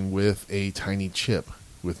membrane with a tiny chip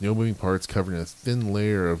with no moving parts covered in a thin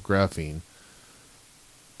layer of graphene.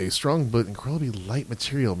 A strong but incredibly light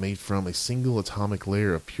material made from a single atomic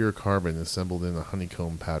layer of pure carbon assembled in a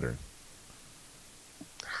honeycomb pattern.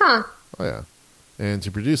 Huh. Oh, yeah. And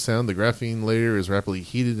to produce sound, the graphene layer is rapidly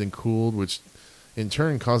heated and cooled, which in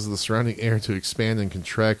turn causes the surrounding air to expand and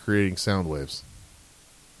contract, creating sound waves.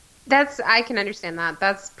 I can understand that.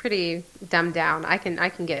 That's pretty dumbed down. I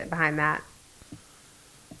can get behind that.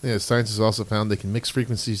 Yeah, scientists also found they can mix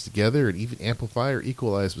frequencies together and even amplify or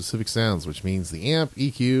equalize specific sounds, which means the amp,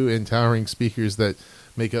 EQ, and towering speakers that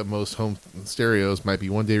make up most home stereos might be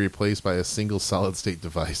one day replaced by a single solid-state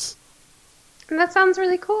device. And that sounds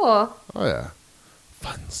really cool. Oh, yeah.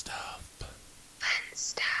 Fun stuff. Fun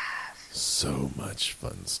stuff. So much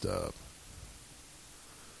fun stuff.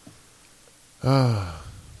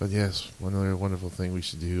 But yes, one other wonderful thing we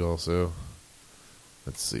should do also.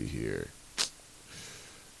 Let's see here.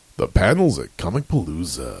 The panels at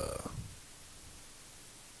Comicpalooza.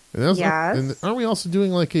 And yes. And aren't we also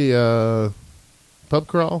doing like a pub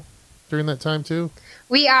crawl during that time too?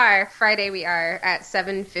 We are. Friday we are at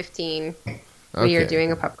 7:15. We are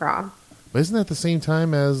doing a pub crawl. But isn't that the same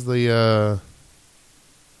time as the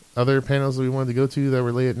other panels that we wanted to go to that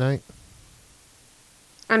were late at night?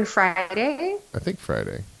 On Friday? I think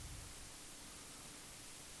Friday.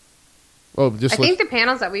 Oh, I think the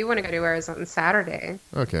panels that we want to go to are on Saturday.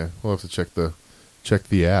 Okay, we'll have to check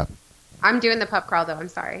the app. I'm doing the pub crawl though. I'm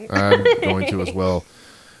sorry. I'm going to as well.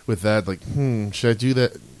 With that, like, should I do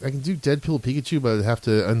that? I can do Deadpool Pikachu, but I'd have to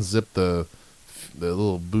unzip the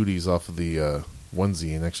little booties off of the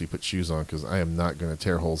onesie and actually put shoes on because I am not going to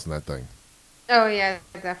tear holes in that thing. Oh yeah,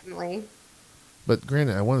 definitely. But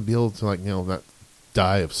granted, I want to be able to not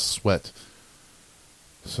die of sweat.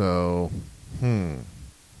 So, I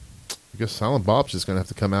guess Silent Bob's just going to have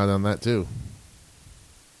to come out on that, too.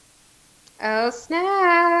 Oh,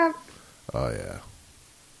 snap. Oh, yeah.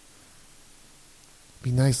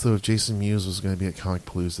 Be nice, though, if Jason Mewes was going to be at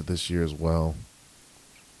Comicpalooza this year as well.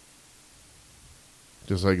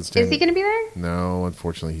 Just so I can stand... Is he going to be there? No,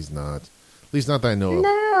 unfortunately, he's not. At least not that I know of.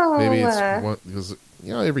 No. Maybe it's... Because,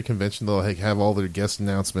 every convention, they'll have all their guest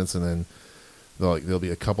announcements, and then there'll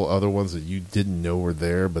be a couple other ones that you didn't know were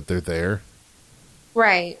there, but they're there.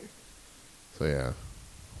 Right. So, yeah.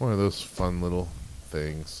 One of those fun little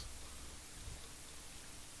things.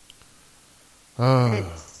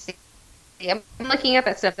 Let's see. I'm looking up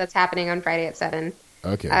at stuff that's happening on Friday at 7.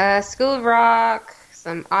 Okay. School of Rock,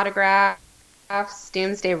 some autographs,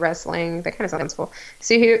 Doomsday Wrestling. That kind of sounds cool.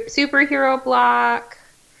 Superhero Block,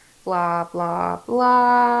 blah, blah,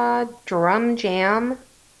 blah. Drum Jam.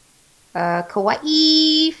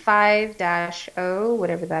 Kawaii 5-0,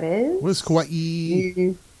 whatever that is. What is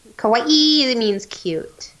Kawaii? Kawaii means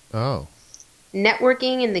cute. Oh.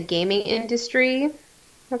 Networking in the gaming industry.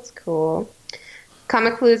 That's cool.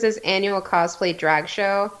 Comicpalooza's annual cosplay drag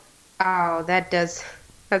show. Oh, that's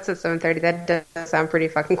at 7:30. That does sound pretty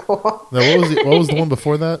fucking cool. Now, what was the one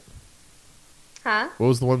before that? Huh? What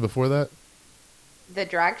was the one before that? The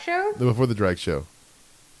drag show? Before the drag show.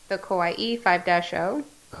 The Kawaii 5-0.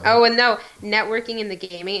 Oh, and no, networking in the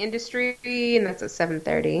gaming industry, and that's at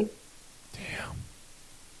 7:30. Damn.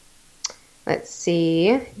 Let's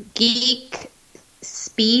see. Geek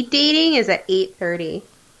speed dating is at 8:30.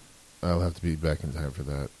 I'll have to be back in time for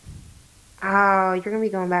that. Oh, you're gonna be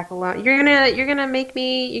going back alone. I'm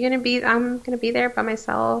gonna be there by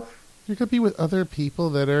myself. You're gonna be with other people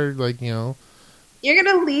that are You're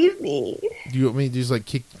gonna leave me. Do you want me to just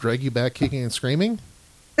drag you back kicking and screaming?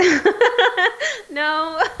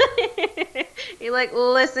 No. You're like,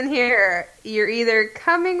 listen here. You're either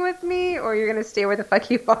coming with me or you're going to stay where the fuck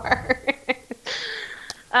you are.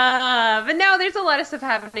 But no, there's a lot of stuff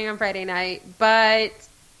happening on Friday night. But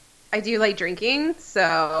I do like drinking,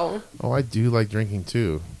 so... Oh, I do like drinking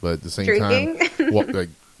too. But at the same time,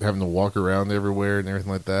 having to walk around everywhere and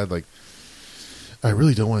everything like that, I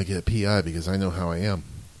really don't want to get a PI because I know how I am.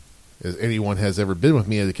 As anyone has ever been with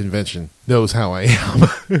me at a convention knows how I am.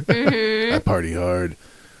 Mm-hmm. I party hard.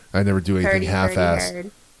 I never do anything half-ass.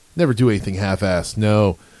 Never do anything half-ass.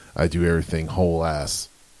 No, I do everything whole ass.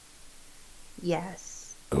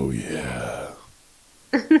 Yes. Oh, yeah.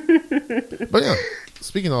 But yeah,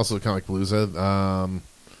 speaking also of Comicpalooza,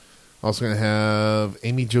 Also going to have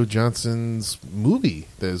Amy Jo Johnson's movie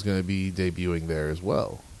that is going to be debuting there as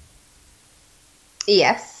well.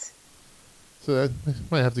 Yes. So I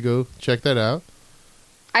might have to go check that out.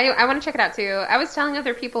 I want to check it out too. I was telling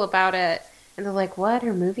other people about it, and they're like, "What?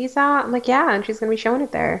 Her movie's out?" I'm like, "Yeah, and she's going to be showing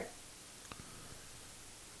it there."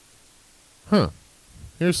 Huh.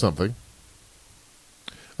 Here's something.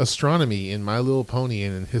 Astronomy in My Little Pony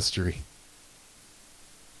and in history.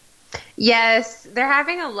 Yes, they're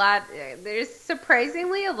having a lot. There's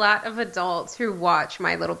surprisingly a lot of adults who watch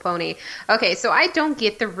My Little Pony. Okay, so I don't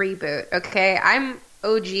get the reboot. Okay, I'm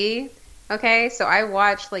OG. Okay, so I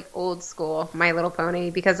watch like old school My Little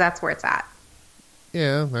Pony because that's where it's at.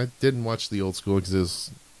 Yeah, I didn't watch the old school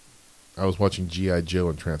because I was watching G.I. Joe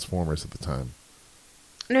and Transformers at the time.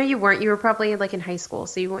 No, you weren't. You were probably like in high school,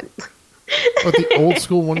 so you went. But the old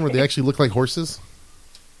school one where they actually look like horses?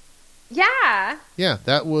 Yeah. Yeah,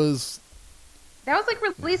 that was like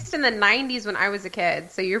released in the 90s when I was a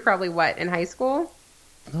kid. So you're probably what, in high school?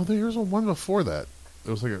 No, there was one before that. It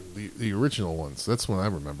was like the original ones. That's one I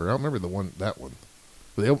remember. I don't remember that one.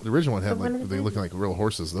 But the original one had like they looking like real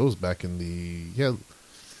horses. Those back in the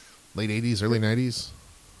late 80s, early 90s.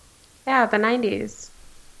 Yeah, the 90s.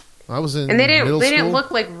 I was in and they middle school. didn't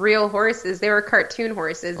look like real horses. They were cartoon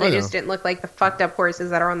horses. They just didn't look like the fucked up horses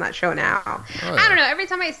that are on that show now. Oh, yeah. I don't know. Every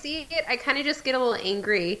time I see it, I kind of just get a little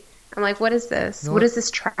angry. I'm like, what is this? What is this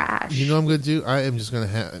trash? You know what I'm going to do? I'm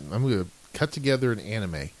going to cut together an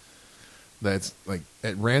anime that's like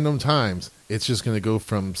at random times. It's just going to go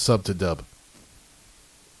from sub to dub.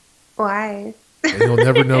 Why? And you'll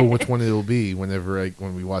never know which one it'll be when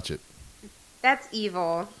we watch it. That's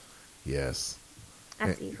evil. Yes.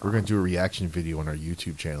 That's evil. We're going to do a reaction video on our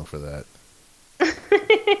YouTube channel for that.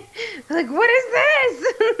 Like, what is this?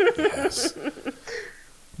 Yes.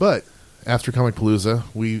 But after Comic Palooza,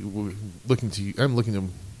 I'm looking to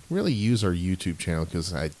really use our YouTube channel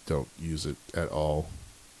because I don't use it at all.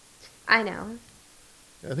 I know.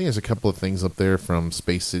 I think there's a couple of things up there from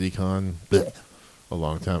Space City Con a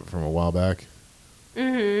long time from a while back.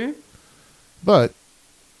 Mm-hmm. But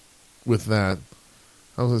with that,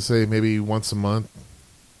 I was going to say maybe once a month,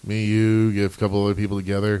 me, you, get a couple other people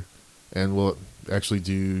together, and we'll actually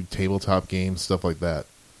do tabletop games, stuff like that.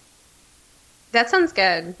 That sounds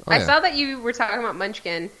good. Oh, I yeah. saw that you were talking about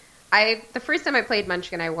Munchkin. The first time I played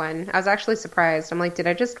Munchkin, I won. I was actually surprised. I'm like, did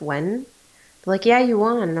I just win? They're like, yeah, you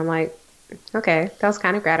won. And I'm like, okay, that was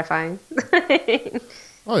kind of gratifying.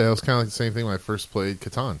 Oh yeah, it was kind of like the same thing when I first played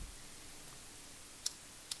Catan.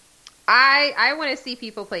 I want to see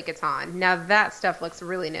people play Catan. Now that stuff looks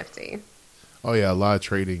really nifty. Oh yeah, a lot of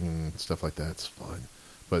trading and stuff like that's fun.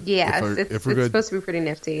 But yes, it's supposed to be pretty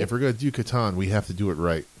nifty. If we're going to do Catan, we have to do it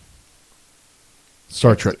right.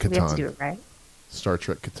 Star Trek Catan. We have to do it right. Star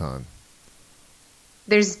Trek Catan.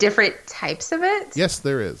 There's different types of it? Yes,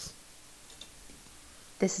 there is.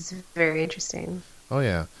 This is very interesting. Oh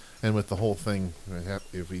yeah, and with the whole thing,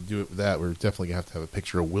 if we do it with that, we're definitely going to have a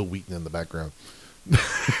picture of Will Wheaton in the background.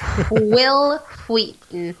 Will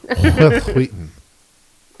Wheaton. Will Wheaton.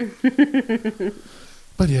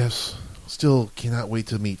 But yes, still cannot wait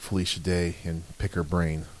to meet Felicia Day and pick her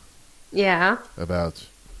brain. Yeah. About,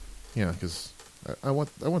 because I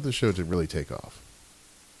want the show to really take off.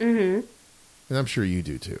 Mm-hmm. And I'm sure you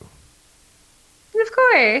do too. Of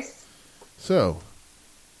course. So,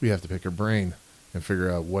 we have to pick her brain and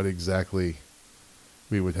figure out what exactly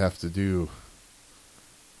we would have to do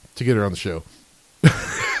to get her on the show.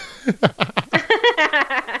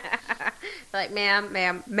 Like, ma'am,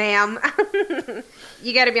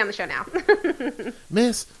 you got to be on the show now.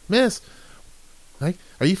 Miss, like,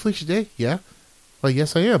 are you Felicia Day? Yeah. Like,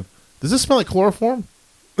 yes, I am. Does this smell like chloroform?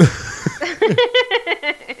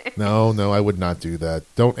 No, I would not do that.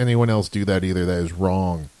 Don't anyone else do that either. That is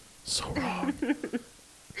wrong. So wrong.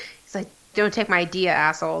 He's like, don't take my idea,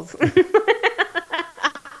 assholes.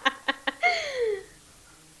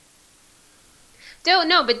 Don't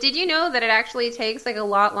know, but did you know that it actually takes like a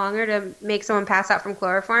lot longer to make someone pass out from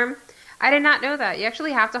chloroform? I did not know that. You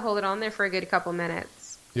actually have to hold it on there for a good couple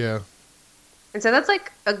minutes. Yeah. And so that's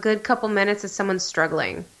like a good couple minutes if someone's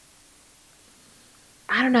struggling.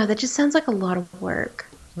 I don't know. That just sounds like a lot of work.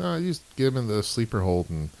 No, you just give him the sleeper hold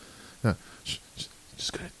and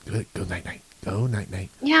just go night. Go night.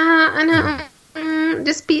 Yeah, I know.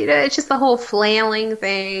 It's just the whole flailing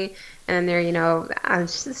thing. And they're,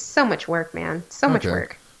 it's just so much work, man. So much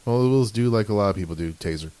work. Well, we'll just do like a lot of people do,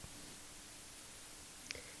 taser.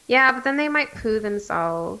 Yeah, but then they might poo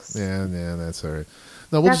themselves. Yeah, that's all right.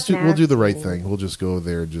 No, we'll do the right thing. We'll just go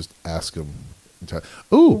there and just ask them.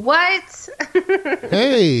 Ooh. What?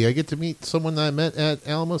 Hey, I get to meet someone I met at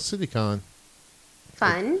Alamo CityCon.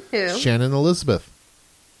 Fun. Who? Shannon Elizabeth.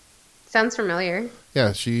 Sounds familiar.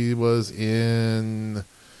 Yeah, she was in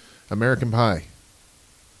American Pie.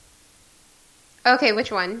 Okay,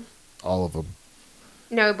 which one? All of them.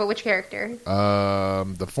 No, but which character?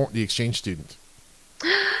 The exchange student.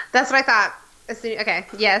 That's what I thought. Okay,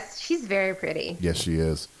 yes, she's very pretty. Yes, she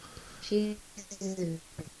is. She's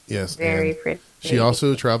Yes, very and pretty. she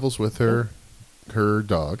also travels with her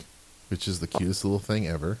dog, which is the cutest little thing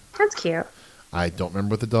ever. That's cute. I don't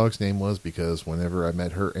remember what the dog's name was because whenever I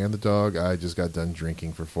met her and the dog, I just got done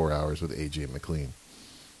drinking for 4 hours with AJ McLean.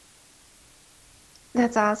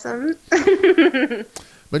 That's awesome.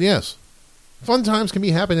 But yes, fun times can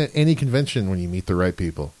be happening at any convention when you meet the right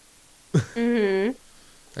people. Mm-hmm.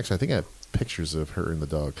 Actually, I think I have pictures of her and the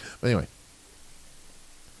dog. But anyway,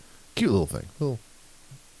 cute little thing. Little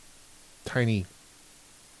tiny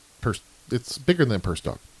purse. It's bigger than a purse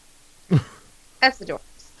dog. That's adorable.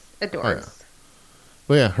 Adorable. Oh, yeah.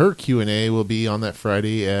 Well, yeah, her Q&A will be on that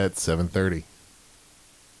Friday at 7:30.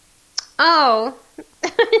 Oh.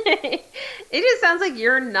 It just sounds like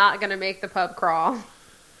you're not going to make the pub crawl.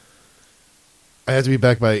 I have to be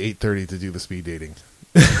back by 8:30 to do the speed dating.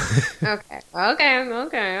 Okay.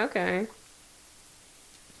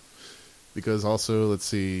 Because also, let's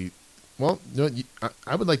see. Well, no,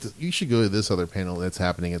 I would like to. You should go to this other panel that's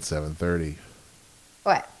happening at 7:30.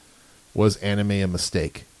 What? Was anime a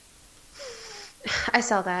mistake? I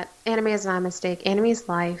saw that. Anime is not a mistake. Anime is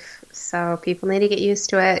life. So people need to get used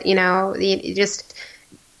to it. You know, just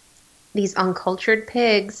these uncultured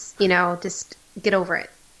pigs, you know, just get over it.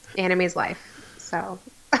 Anime is life. So.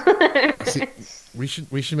 See, we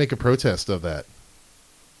should make a protest of that.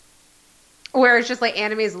 Where it's just like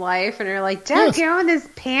anime's life, and you're like, don't go on this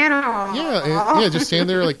panel. Yeah, just stand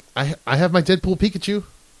there like, I have my Deadpool Pikachu.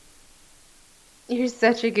 You're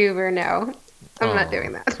such a goober. No, I'm not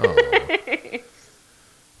doing that.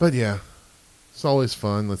 But yeah, it's always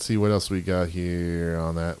fun. Let's see what else we got here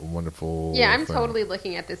on that wonderful. Yeah, I'm thing. totally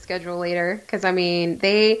looking at the schedule later because I mean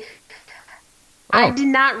I did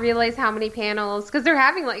not realize how many panels because they're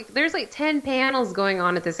having there's 10 panels going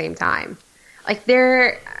on at the same time. Like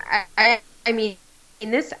I mean,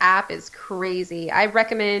 this app is crazy. I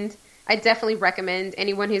definitely recommend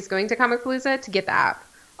anyone who's going to Comicpalooza to get the app.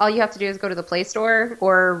 All you have to do is go to the Play Store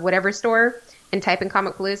or whatever store and type in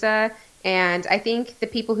Comicpalooza. And I think the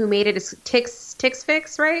people who made it is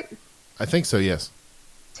TixFix, right? I think so, yes.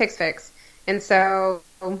 TixFix. And so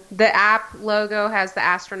the app logo has the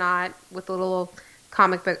astronaut with the little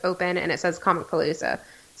comic book open, and it says Comicpalooza.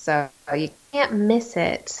 So you can't miss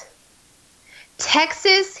it.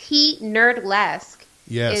 Texas Heat Nerdlesque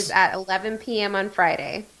is at 11 p.m. on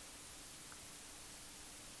Friday.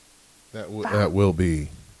 That will be.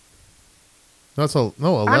 No,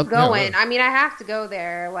 11. I'm going. Yeah, I mean, I have to go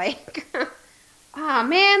there. Like, oh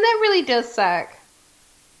man, that really does suck.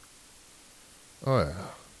 Oh yeah.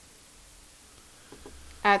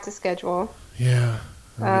 Add to schedule. Yeah.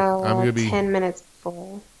 I'm gonna be 10 minutes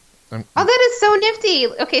full. That is so nifty.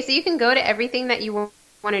 Okay, so you can go to everything that you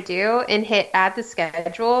want to do and hit add to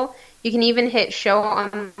schedule. You can even hit show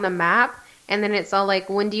on the map, and then it's all like,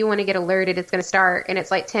 when do you want to get alerted? It's going to start, and it's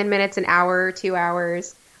like 10 minutes, an hour, 2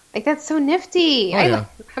 hours. Like, that's so nifty. Oh, yeah.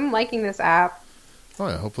 I'm liking this app. Oh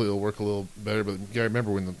yeah, hopefully it'll work a little better. But you gotta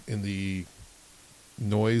remember in the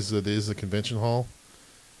noise that is the convention hall.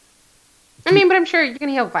 I mean, but I'm sure you're going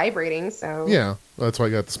to hear vibrating, so. Yeah, that's why I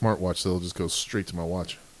got the smartwatch, so it'll just go straight to my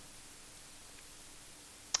watch.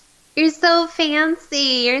 You're so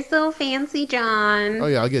fancy. You're so fancy, John. Oh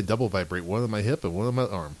yeah, I'll get double vibrate, one on my hip and one on my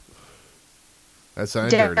arm. That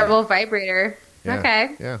sounds dirty. Double vibrator. Yeah.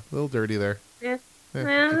 Okay. Yeah, a little dirty there. Yeah.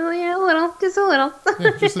 Yeah, a little. Just a little.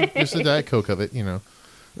 Yeah, just a Diet Coke of it, you know.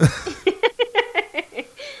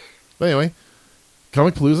 But anyway,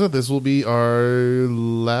 Comicpalooza, this will be our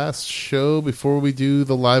last show before we do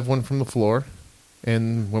the live one from the floor.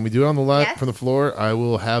 And when we do it on the live from the floor, I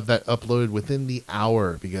will have that uploaded within the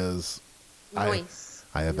hour because I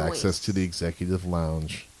have access to the executive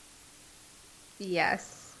lounge.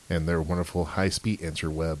 Yes. And their wonderful high-speed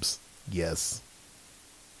interwebs. Yes.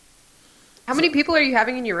 How many people are you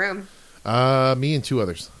having in your room? Me and 2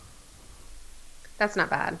 others. That's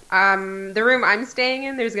not bad. The room I'm staying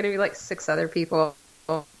in, there's going to be like 6 other people.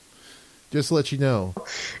 Just to let you know,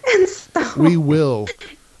 And so we will.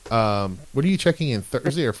 What are you checking in,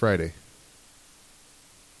 Thursday or Friday?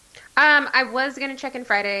 I was going to check in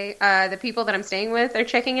Friday. The people that I'm staying with are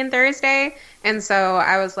checking in Thursday. And so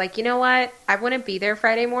I was like, you know what? I wouldn't be there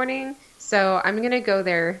Friday morning. So I'm going to go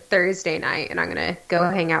there Thursday night, and I'm going to go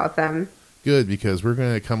hang out with them. Good, because we're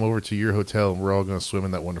going to come over to your hotel and we're all going to swim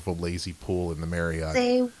in that wonderful lazy pool in the Marriott.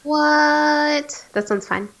 Say what? That sounds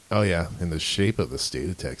fun. Oh, yeah. In the shape of the state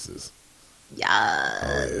of Texas. Yes.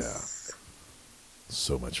 Oh, yeah.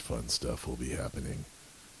 So much fun stuff will be happening.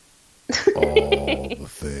 All the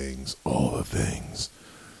things. All the things.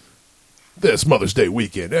 This Mother's Day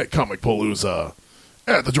weekend at Comic Palooza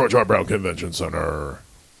at the George R. Brown Convention Center.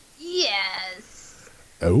 Yes.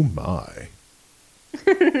 Oh, my.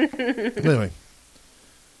 Anyway,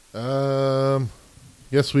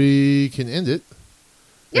 guess we can end it.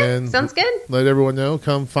 Yeah, and sounds good. Let everyone know.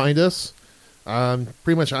 Come find us.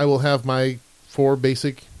 Pretty much, I will have my 4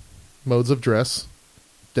 basic modes of dress: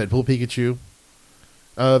 Deadpool, Pikachu,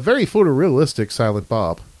 very photorealistic Silent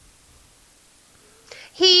Bob.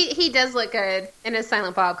 He does look good in his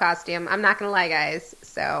Silent Bob costume. I'm not gonna lie, guys.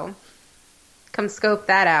 So come scope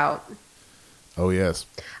that out. Oh, yes.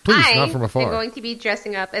 Please, not from afar. I'm going to be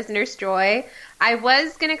dressing up as Nurse Joy. I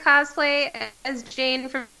was going to cosplay as Jane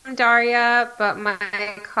from Daria, but my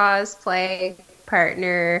cosplay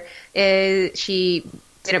partner she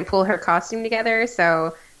didn't pull her costume together,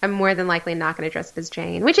 so I'm more than likely not going to dress up as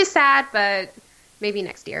Jane, which is sad, but maybe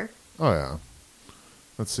next year. Oh, yeah.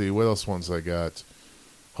 Let's see. What else ones I got?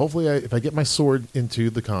 Hopefully, if I get my sword into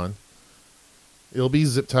the con, it'll be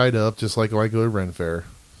zip-tied up, just like when I go to Ren Fair.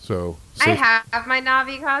 So I have my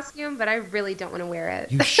Navi costume, but I really don't want to wear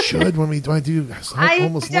it. You should when we do Homeless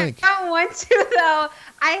Link. I don't want to though.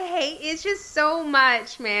 I hate it's just so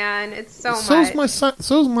much, man. It's so much.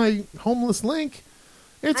 So's my Homeless Link.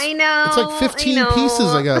 I know. It's like 15 pieces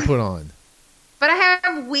I gotta put on. But I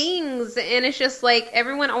have wings, and it's just like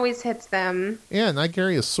everyone always hits them. Yeah, and I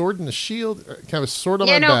carry a sword and a shield. Kind of a sword on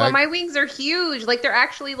my back. Yeah, no, but my wings are huge. Like they're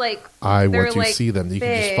actually like. I want to like, see them. You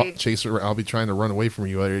big. can just chase around. I'll be trying to run away from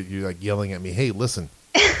you. You're like yelling at me. Hey, listen.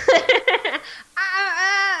 I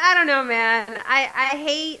don't know, man.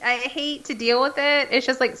 I hate to deal with it. It's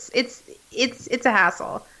just like it's a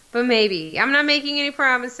hassle. But maybe I'm not making any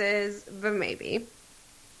promises. But maybe.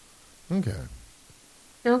 Okay.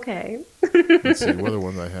 Let's see, what other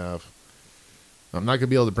ones I have. I'm not going to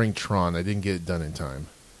be able to bring Tron. I didn't get it done in time.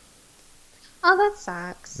 Oh, that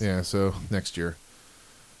sucks. Yeah, so next year.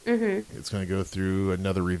 Mm-hmm. It's going to go through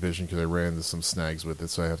another revision because I ran into some snags with it,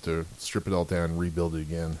 so I have to strip it all down and rebuild it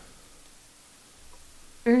again.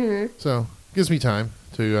 Mm-hmm. So, it gives me time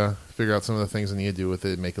to figure out some of the things I need to do with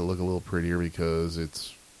it and make it look a little prettier because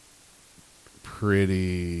it's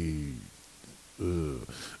pretty...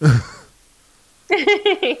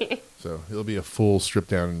 So it'll be a full strip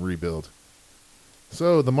down and rebuild.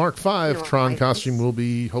 So the Mark V Tron costume will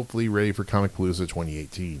be hopefully ready for Comic Palooza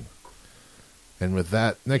 2018. And with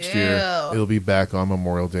that, next year, it'll be back on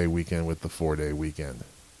Memorial Day weekend with the 4-day weekend.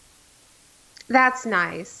 That's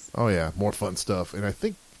nice. Oh yeah, more fun stuff. And I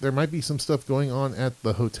think there might be some stuff going on at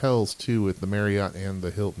the hotels too with the Marriott and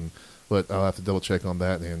the Hilton. But I'll have to double check on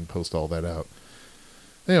that and post all that out.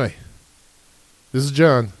 Anyway, this is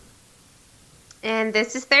John. And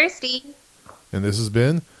this is Thirsty. And this has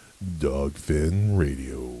been Dogfin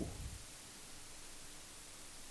Radio.